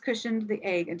fingers cushioned the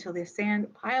egg until the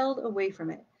sand piled away from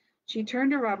it. She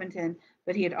turned to Robinson,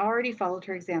 but he had already followed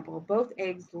her example. Both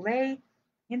eggs lay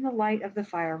in the light of the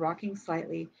fire, rocking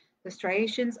slightly, the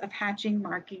striations of hatching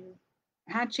marking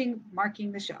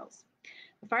the shells.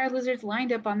 The fire lizards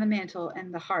lined up on the mantel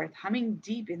and the hearth, humming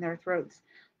deep in their throats.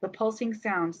 The pulsing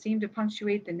sound seemed to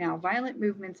punctuate the now violent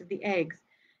movements of the eggs,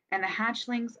 and the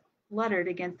hatchlings fluttered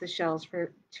against the shells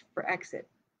for exit.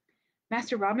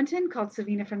 Master Robinson, called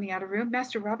Savina from the outer room.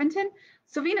 Master Robinson?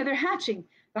 Savina, they're hatching!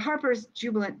 The harper's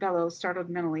jubilant bellow startled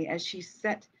Mentally as she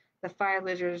set the fire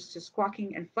lizards to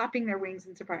squawking and flapping their wings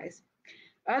in surprise.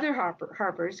 Other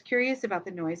harpers, curious about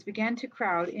the noise, began to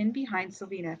crowd in behind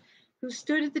Sylvina, who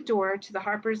stood at the door to the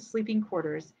harpers' sleeping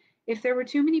quarters. If there were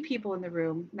too many people in the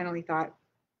room, Mentally thought.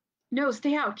 No,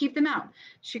 stay out, keep them out,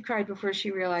 she cried before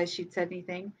she realized she'd said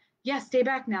anything. Yes, stay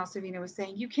back now, Savina was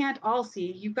saying. You can't all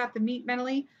see. You've got the meat,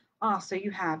 Mentally. Ah, so you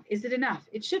have. Is it enough?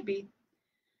 It should be.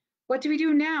 What do we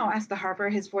do now? Asked the harper,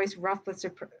 his voice rough with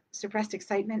suppressed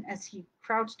excitement as he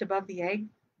crouched above the egg.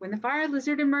 When the fire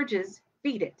lizard emerges,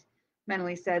 feed it,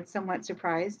 Mentally said, somewhat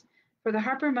surprised, for the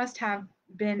harper must have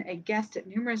been a guest at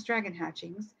numerous dragon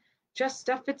hatchings. Just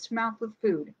stuff its mouth with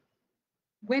food.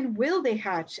 When will they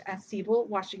hatch? Asked Siebel,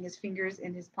 washing his fingers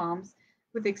in his palms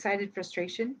with excited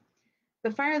frustration.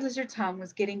 The fire lizard's hum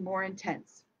was getting more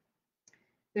intense,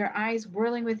 their eyes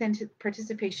whirling with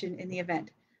participation in the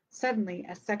event. Suddenly,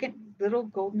 a second little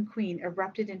golden queen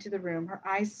erupted into the room, her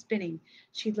eyes spinning.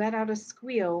 She let out a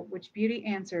squeal, which Beauty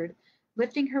answered,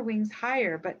 lifting her wings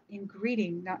higher, but in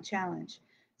greeting, not challenge.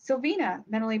 Sylvina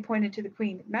Mentally pointed to the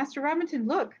queen. Master Robinson,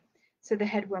 look, said the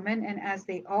head woman, and as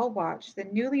they all watched, the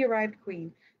newly arrived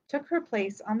queen took her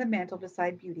place on the mantel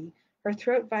beside Beauty, her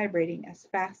throat vibrating as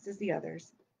fast as the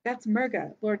others. That's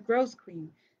Murga, Lord Grove's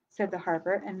queen, said the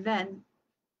harper, and then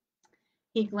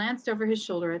he glanced over his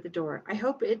shoulder at the door. I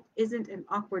hope it isn't an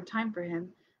awkward time for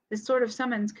him. This sort of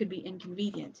summons could be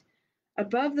inconvenient.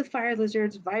 Above the fire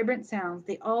lizard's vibrant sounds,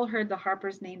 they all heard the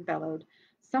harper's name bellowed.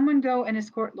 Someone go and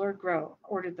escort Lord Grove,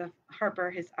 ordered the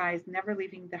harper, his eyes never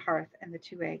leaving the hearth and the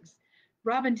two eggs.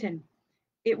 Robinson.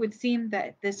 It would seem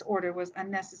that this order was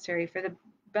unnecessary, for the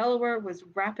bellower was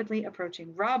rapidly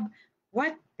approaching. Rob,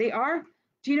 what? They are?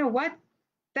 Do you know what?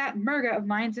 That Murga of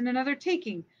mine's in another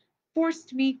taking.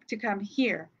 Forced me to come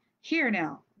here. Here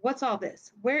now. What's all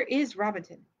this? Where is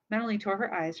Robinson? Mentally tore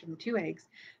her eyes from the two eggs,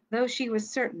 though she was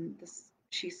certain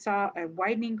she saw a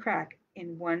widening crack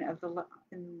in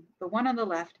the one on the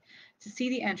left to see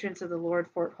the entrance of the Lord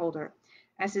Fort Holder.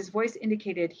 As his voice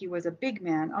indicated, he was a big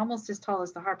man, almost as tall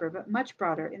as the harper, but much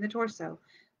broader in the torso.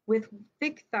 With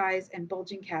thick thighs and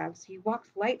bulging calves, he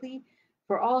walked lightly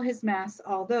for all his mass,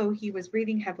 although he was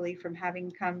breathing heavily from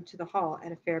having come to the hall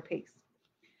at a fair pace.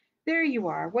 There you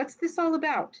are. What's this all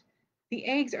about? The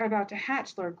eggs are about to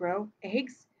hatch, Lord Grove.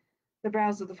 Eggs? The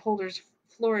brows of the holder's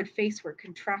florid face were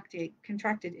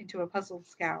contracted into a puzzled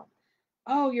scowl.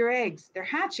 Oh, your eggs. They're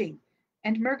hatching.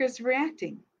 And Murga's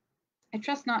reacting. I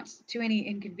trust not to any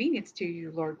inconvenience to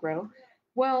you, Lord Grove.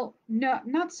 Well, no,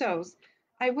 not so's.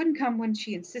 I wouldn't come when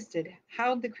she insisted.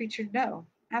 How'd the creature know?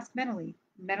 Ask Meneley.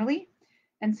 Meneley?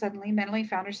 And suddenly Meneley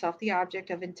found herself the object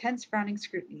of intense frowning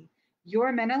scrutiny.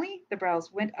 You're Meneley? The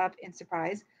brows went up in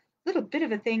surprise. Little bit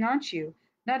of a thing, aren't you?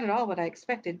 Not at all what I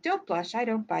expected. Don't blush, I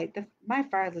don't bite. My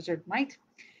fire lizard might.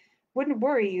 Wouldn't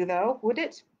worry you, though, would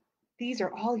it? These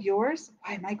are all yours?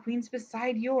 Why, my queen's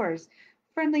beside yours.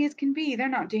 Friendly as can be, they're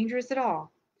not dangerous at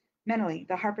all. Mentally,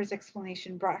 the Harper's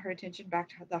explanation brought her attention back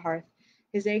to the hearth.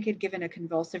 His egg had given a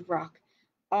convulsive rock,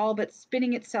 all but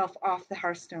spinning itself off the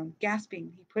hearthstone.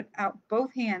 Gasping, he put out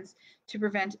both hands to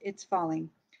prevent its falling.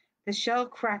 The shell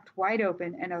cracked wide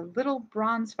open, and a little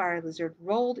bronze fire lizard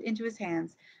rolled into his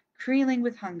hands, creeling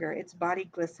with hunger, its body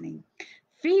glistening.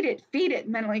 Feed it,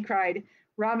 mentally cried.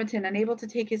 Robinson, unable to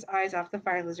take his eyes off the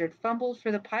fire lizard, fumbled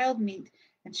for the piled meat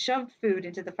and shoved food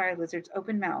into the fire lizard's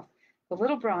open mouth. The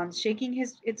little bronze, shaking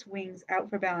its wings out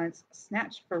for balance,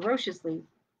 snatched ferociously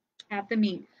at the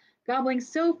meat, gobbling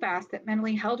so fast that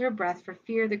Mentally held her breath for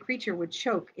fear the creature would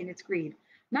choke in its greed.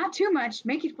 Not too much.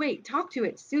 Make it wait. Talk to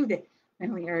it. Soothe it,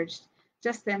 Mentally urged.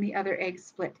 Just then the other egg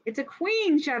split. It's a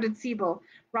queen, shouted Siebel,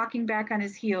 rocking back on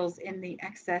his heels in the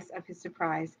excess of his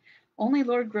surprise. Only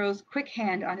Lord Grove's quick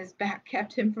hand on his back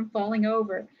kept him from falling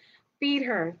over. Feed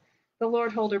her, the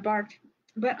Lord Holder barked.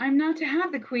 But I'm not to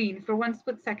have the queen. For one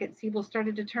split second, Siebel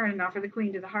started to turn and offer the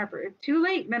queen to the Harper. Too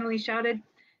late, Mentally shouted,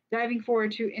 diving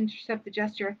forward to intercept the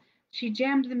gesture. She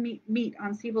jammed the meat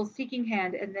on Siebel's seeking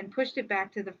hand and then pushed it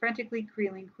back to the frantically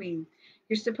creeling queen.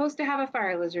 You're supposed to have a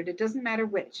fire lizard. It doesn't matter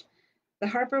which. The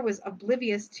Harper was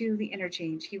oblivious to the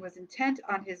interchange. He was intent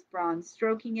on his bronze,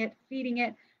 stroking it, feeding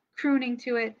it, crooning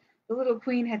to it. The little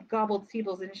queen had gobbled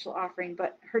Siebel's initial offering,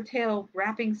 but her tail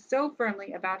wrapping so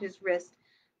firmly about his wrist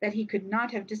that he could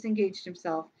not have disengaged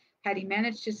himself had he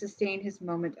managed to sustain his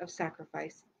moment of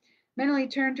sacrifice. Mentally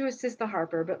turned to assist the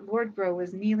Harper, but Lord Grove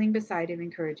was kneeling beside him,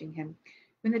 encouraging him.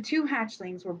 When the two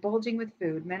hatchlings were bulging with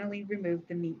food, Mentally removed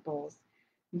the meat bowls.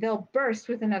 They'll burst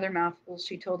with another mouthful,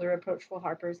 she told the reproachful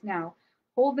Harpers. Now,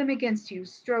 hold them against you,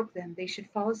 stroke them. They should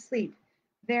fall asleep.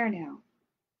 There now.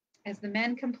 As the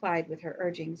men complied with her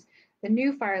urgings, the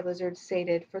new fire lizards,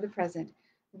 sated for the present,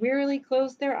 wearily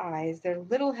closed their eyes, their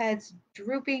little heads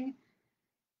drooping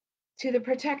to the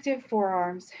protective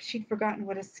forearms. She'd forgotten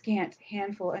what a scant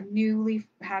handful a newly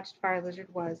hatched fire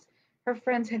lizard was. Her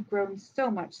friends had grown so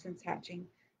much since hatching.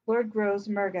 Lord Grove's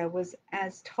Murga was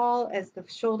as tall as the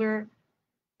shoulder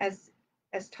as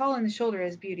tall in the shoulder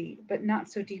as Beauty, but not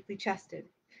so deeply chested.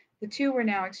 The two were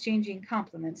now exchanging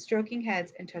compliments, stroking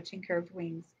heads and touching curved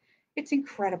wings. It's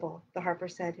incredible, the Harper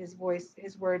said, his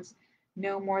words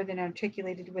no more than an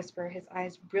articulated whisper, his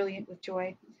eyes brilliant with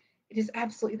joy. It is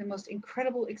absolutely the most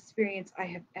incredible experience I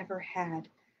have ever had.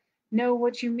 Know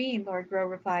what you mean, Lord Grove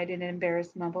replied in an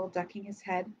embarrassed mumble, ducking his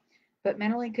head, but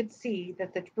Mentally could see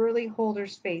that the burly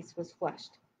holder's face was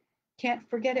flushed. Can't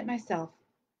forget it myself.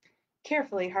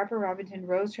 Carefully, Harper Robinson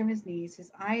rose from his knees,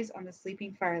 his eyes on the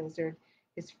sleeping fire lizard,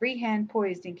 his free hand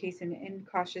poised in case an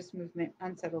incautious movement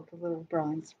unsettled the little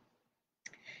bronze.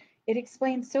 It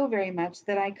explains so very much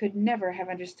that I could never have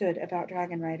understood about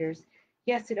dragon riders.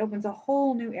 Yes, it opens a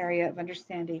whole new area of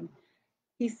understanding.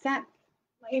 He sat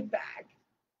lay back.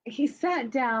 He sat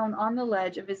down on the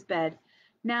ledge of his bed.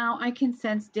 Now I can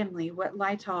sense dimly what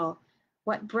Lytall,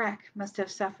 what Breck must have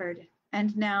suffered,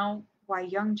 and now why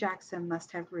young Jackson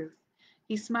must have Ruth.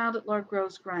 He smiled at Lord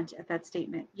Grove's grunt at that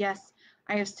statement. Yes,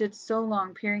 I have stood so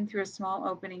long peering through a small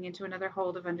opening into another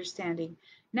hold of understanding.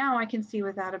 Now I can see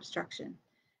without obstruction.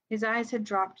 His eyes had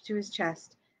dropped to his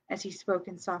chest as he spoke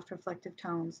in soft, reflective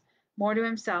tones, more to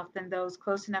himself than those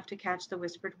close enough to catch the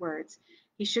whispered words.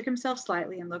 He shook himself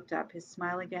slightly and looked up, his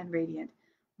smile again radiant.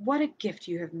 What a gift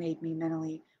you have made me,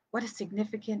 Mentally. What a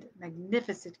significant,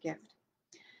 magnificent gift.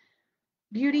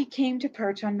 Beauty came to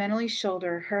perch on Meneley's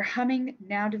shoulder, her humming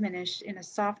now diminished in a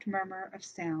soft murmur of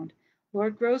sound.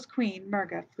 Lord Grove's queen,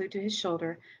 Murga, flew to his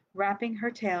shoulder, wrapping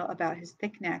her tail about his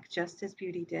thick neck just as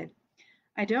Beauty did.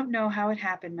 I don't know how it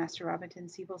happened, Master Robinson,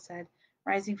 Siebel said,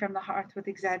 rising from the hearth with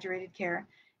exaggerated care.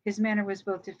 His manner was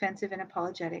both defensive and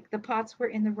apologetic. The pots were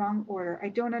in the wrong order. I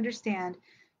don't understand.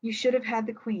 You should have had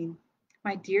the queen.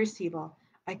 My dear Siebel,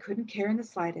 I couldn't care in the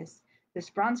slightest. This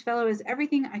bronze fellow is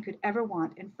everything I could ever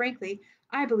want, and frankly,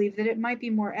 I believe that it might be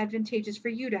more advantageous for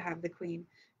you to have the queen,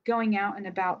 going out and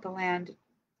about the land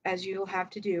as you'll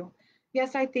have to do.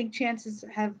 Yes, I think chances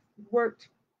worked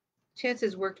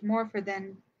more for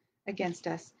than against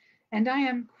us, and I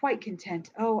am quite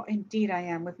content. Oh, indeed I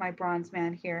am, with my bronze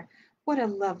man here. What a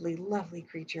lovely, lovely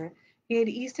creature. He had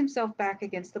eased himself back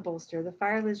against the bolster, the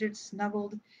fire lizard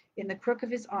snuggled in the crook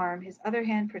of his arm, his other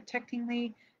hand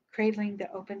protectingly cradling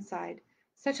the open side.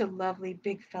 Such a lovely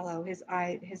big fellow.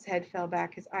 His head fell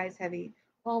back, his eyes heavy,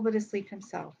 all but asleep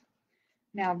himself.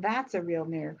 Now that's a real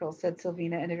miracle, said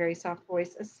Sylvina in a very soft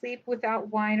voice. Asleep without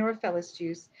wine or Fellis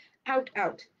juice. Out,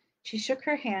 out. She shook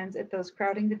her hands at those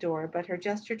crowding the door, but her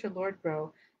gesture to Lord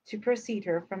Grow to precede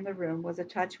her from the room was a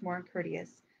touch more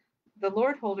courteous. The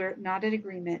Lord Holder nodded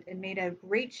agreement and made a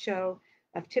great show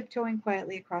of tiptoeing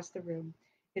quietly across the room.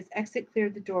 His exit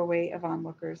cleared the doorway of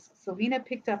onlookers. Sylvina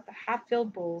picked up the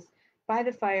half-filled bowls by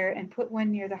the fire and put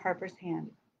one near the harper's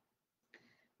hand.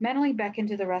 Mentally beckoned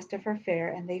to the rest of her fare,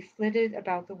 and they flitted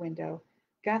about the window.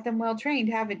 Got them well trained,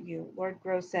 haven't you? Lord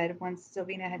Grow said, once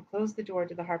Sylvina had closed the door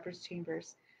to the Harpers'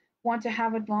 chambers. Want to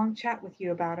have a long chat with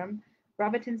you about 'em.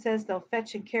 Robinson says they'll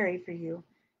fetch and carry for you.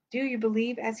 Do you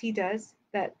believe, as he does,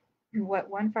 that what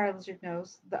one fire lizard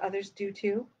knows, the others do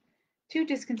too? Too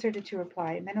disconcerted to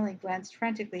reply, Meneley glanced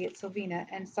frantically at Sylvina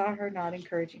and saw her nod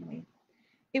encouragingly.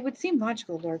 It would seem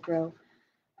logical, Lord Grow.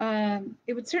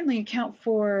 It would certainly account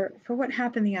for what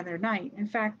happened the other night. In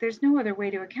fact, there's no other way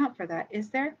to account for that, is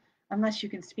there? Unless you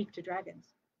can speak to dragons.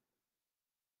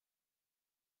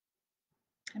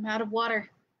 I'm out of water.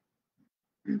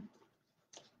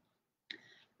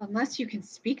 Unless you can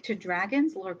speak to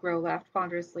dragons, Lord Grow laughed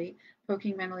ponderously,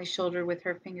 poking Meneley's shoulder with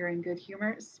her finger in good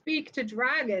humor. Speak to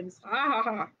dragons! Ha ha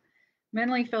ha!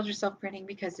 Meneley felt herself grinning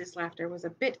because his laughter was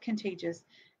a bit contagious,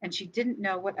 and she didn't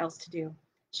know what else to do.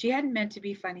 She hadn't meant to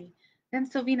be funny. Then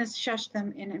Sylvina shushed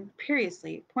them in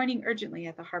imperiously, pointing urgently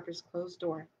at the Harpers' closed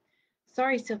door.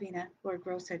 Sorry, Sylvina, Lord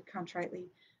Grow said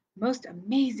contritely. Most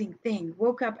amazing thing.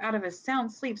 Woke up out of a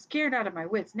sound sleep, scared out of my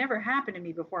wits. Never happened to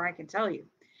me before, I can tell you.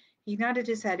 He nodded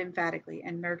his head emphatically,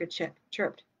 and Murga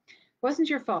chirped. Wasn't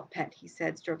your fault, pet, he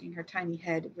said, stroking her tiny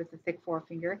head with a thick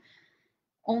forefinger.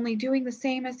 Only doing the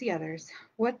same as the others.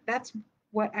 That's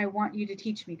what I want you to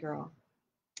teach me, girl.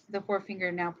 The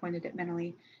forefinger now pointed at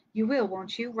Meneley. You will,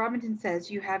 won't you? Robinson says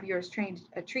you have yours trained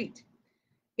a treat.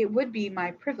 It would be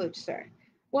my privilege, sir.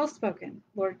 Well spoken.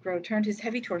 Lord Grow turned his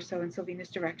heavy torso in Sylvina's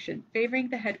direction, favoring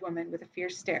the head woman with a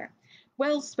fierce stare.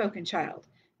 Well spoken, child.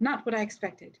 Not what I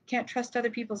expected. Can't trust other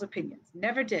people's opinions.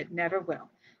 Never did, never will.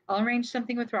 I'll arrange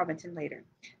something with Robinson later.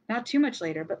 Not too much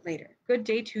later, but later. Good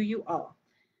day to you all.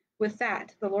 With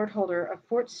that, the Lord Holder of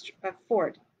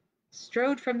Fort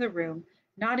strode from the room,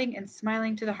 nodding and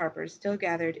smiling to the Harpers still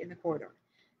gathered in the corridor.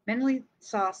 Meneley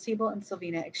saw Sibyl and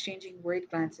Sylvina exchanging worried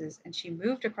glances, and she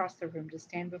moved across the room to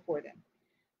stand before them.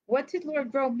 What did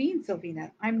Lord Grow mean,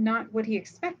 Sylvina? I'm not what he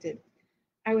expected.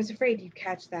 I was afraid you'd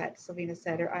catch that, Sylvina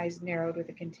said, her eyes narrowed with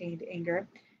a contained anger.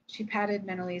 She patted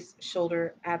Meneley's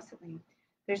shoulder absently.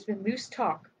 There's been loose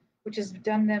talk, which has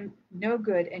done them no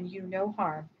good and you no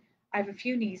harm. I've a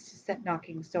few knees to set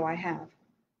knocking, so I have.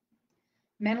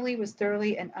 Meneley was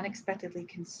thoroughly and unexpectedly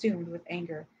consumed with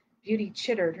anger. Beauty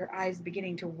chittered, her eyes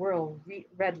beginning to whirl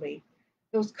redly.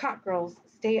 Those Cot girls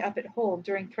stay up at Hold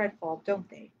during Threadfall, don't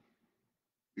they?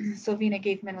 Sylvina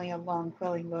gave Meneley a long,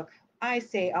 quelling look. I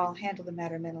say I'll handle the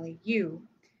matter, Meneley. You,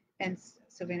 and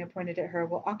Sylvina pointed at her,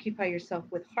 will occupy yourself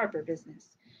with Harper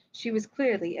business. She was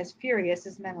clearly as furious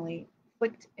as Meneley,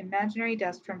 flicked imaginary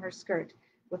dust from her skirt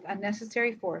with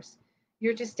unnecessary force.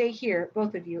 You're to stay here,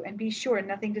 both of you, and be sure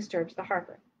nothing disturbs the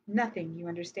Harper. Nothing, you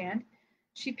understand?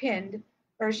 She pinned,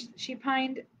 or she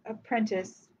pined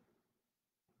apprentice.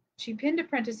 She pinned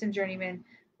apprentice and journeyman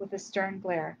with a stern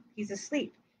glare. He's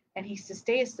asleep, and he's to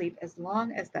stay asleep as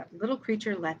long as that little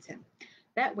creature lets him.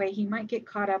 That way he might get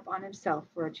caught up on himself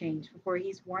for a change before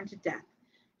he's worn to death.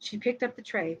 She picked up the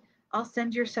tray. I'll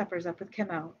send your suppers up with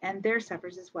Camo, and their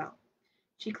suppers as well.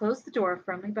 She closed the door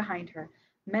firmly behind her.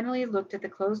 Mentally looked at the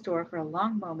closed door for a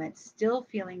long moment, still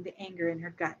feeling the anger in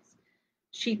her guts.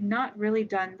 She'd not really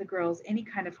done the girls any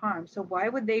kind of harm, so why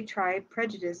would they try to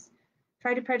prejudice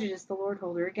the Lord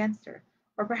Holder against her?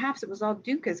 Or perhaps it was all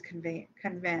Dunca's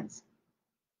connivance.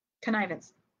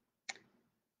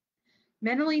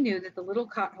 Meneley knew that the little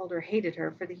Cot holder hated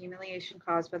her for the humiliation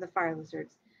caused by the fire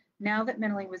lizards. Now that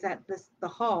Meneley was at the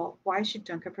hall, why should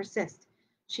Dunca persist?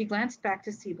 She glanced back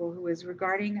to Sibyl, who was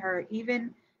regarding her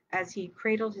even as he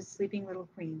cradled his sleeping little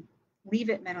queen. Leave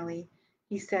it, Meneley,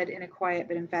 he said in a quiet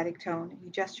but emphatic tone. He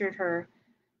gestured her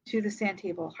to the sand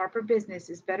table. Harper business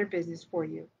is better business for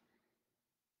you.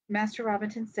 Master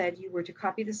Robinson said you were to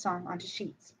copy the song onto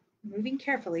sheets. Moving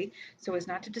carefully, so as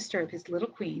not to disturb his little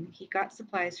queen, he got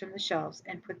supplies from the shelves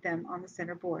and put them on the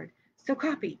center board. So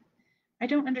copy. I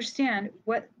don't understand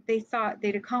what they thought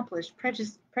they'd accomplish,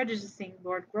 prejudicing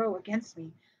Lord Grow against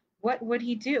me. What would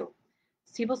he do?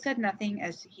 Sibyl said nothing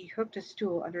as he hooked a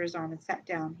stool under his arm and sat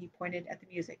down. He pointed at the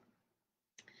music.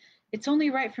 It's only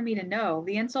right for me to know.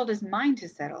 The insult is mine to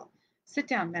settle. Sit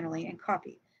down, Meneley, and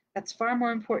copy. That's far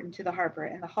more important to the harper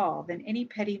and the hall than any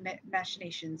petty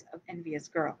machinations of envious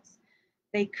girls.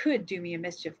 They could do me a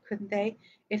mischief, couldn't they,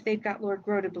 if they'd got Lord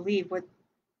Grow to believe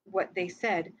what they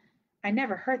said? I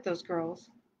never hurt those girls.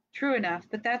 True enough,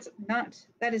 but that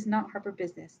is not harper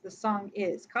business. The song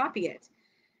is. Copy it.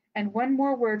 And one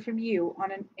more word from you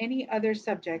on any other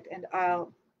subject, and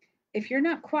I'll. If you're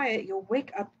not quiet, you'll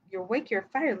wake your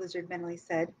fire lizard, Meneley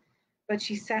said. But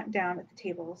she sat down at the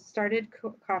table, started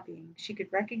copying. She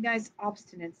could recognize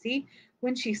obstinacy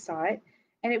when she saw it,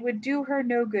 and it would do her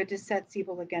no good to set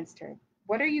Sibyl against her.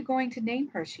 What are you going to name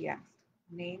her? She asked.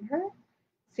 Name her?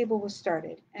 Sibyl was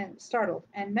startled,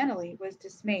 and Meneley was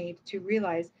dismayed to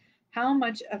realize how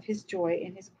much of his joy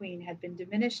in his queen had been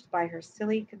diminished by her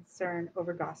silly concern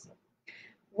over gossip.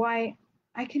 Why,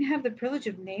 I can have the privilege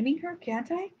of naming her,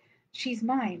 can't I? She's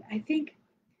mine, I think.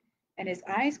 And his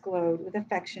eyes glowed with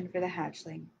affection for the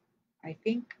hatchling. I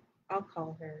think I'll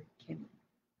call her Kimmy.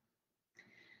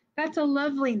 That's a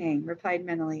lovely name, replied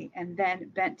Meneley, and then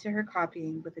bent to her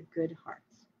copying with a good heart.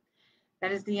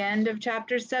 That is the end of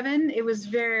chapter 7. It was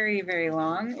very, very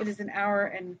long. It is an hour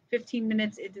and 15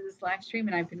 minutes into this live stream,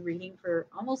 and I've been reading for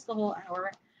almost the whole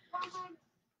hour.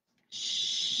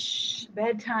 Shh,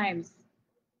 bedtimes.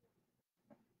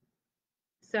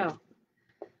 So,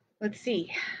 let's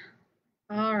see.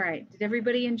 All right. Did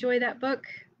everybody enjoy that book?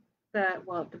 The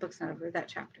book's not over, that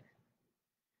chapter.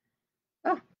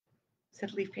 Oh, it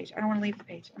said leave page. I don't want to leave the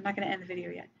page. I'm not going to end the video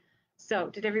yet.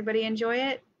 So, did everybody enjoy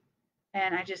it?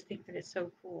 And I just think that it's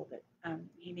so cool that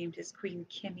he named his queen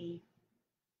Kimmy.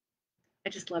 I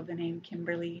just love the name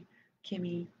Kimberly,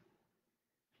 Kimmy.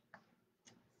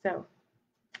 So,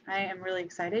 I am really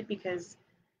excited because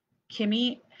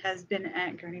Kimmy has been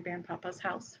at Gurney Bear and Papa's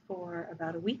house for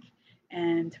about a week,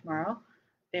 and tomorrow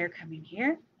they're coming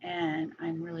here, and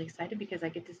I'm really excited because I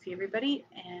get to see everybody,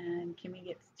 and Kimmy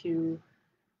gets to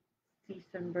see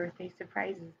some birthday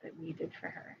surprises that we did for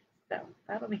her. So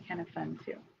that'll be kind of fun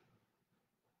too.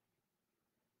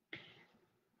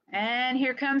 And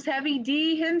here comes Heavy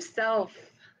D himself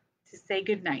to say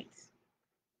goodnight.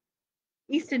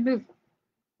 Easton, move.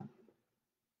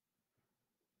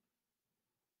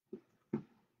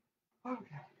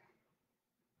 Okay.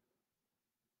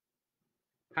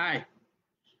 Hi.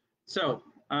 So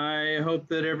I hope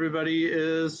that everybody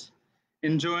is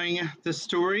enjoying the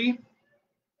story.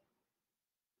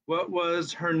 What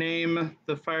was her name?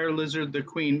 The fire lizard, the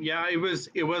queen. Yeah, it was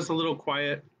a little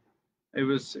quiet. It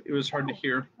was hard to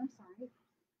hear. I'm sorry.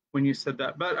 When you said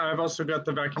that, but I've also got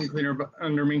the vacuum cleaner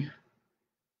under me.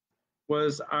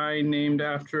 Was I named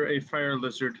after a fire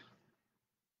lizard?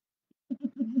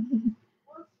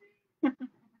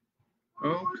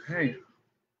 Okay.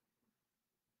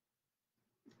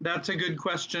 That's a good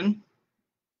question,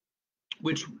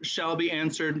 which shall be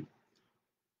answered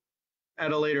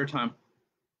at a later time.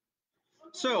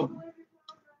 So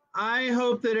I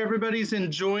hope that everybody's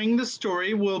enjoying the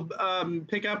story. We'll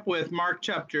pick up with Mark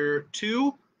chapter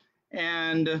 2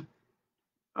 and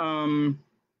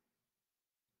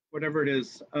whatever it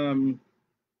is,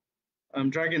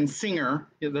 Dragon Singer.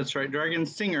 Yeah, that's right, Dragon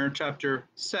Singer chapter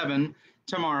 7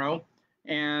 tomorrow.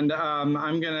 And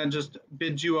I'm gonna just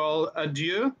bid you all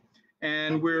adieu,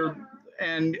 and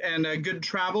good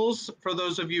travels for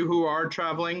those of you who are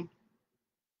traveling.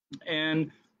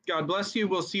 And God bless you.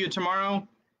 We'll see you tomorrow,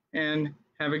 and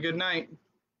have a good night.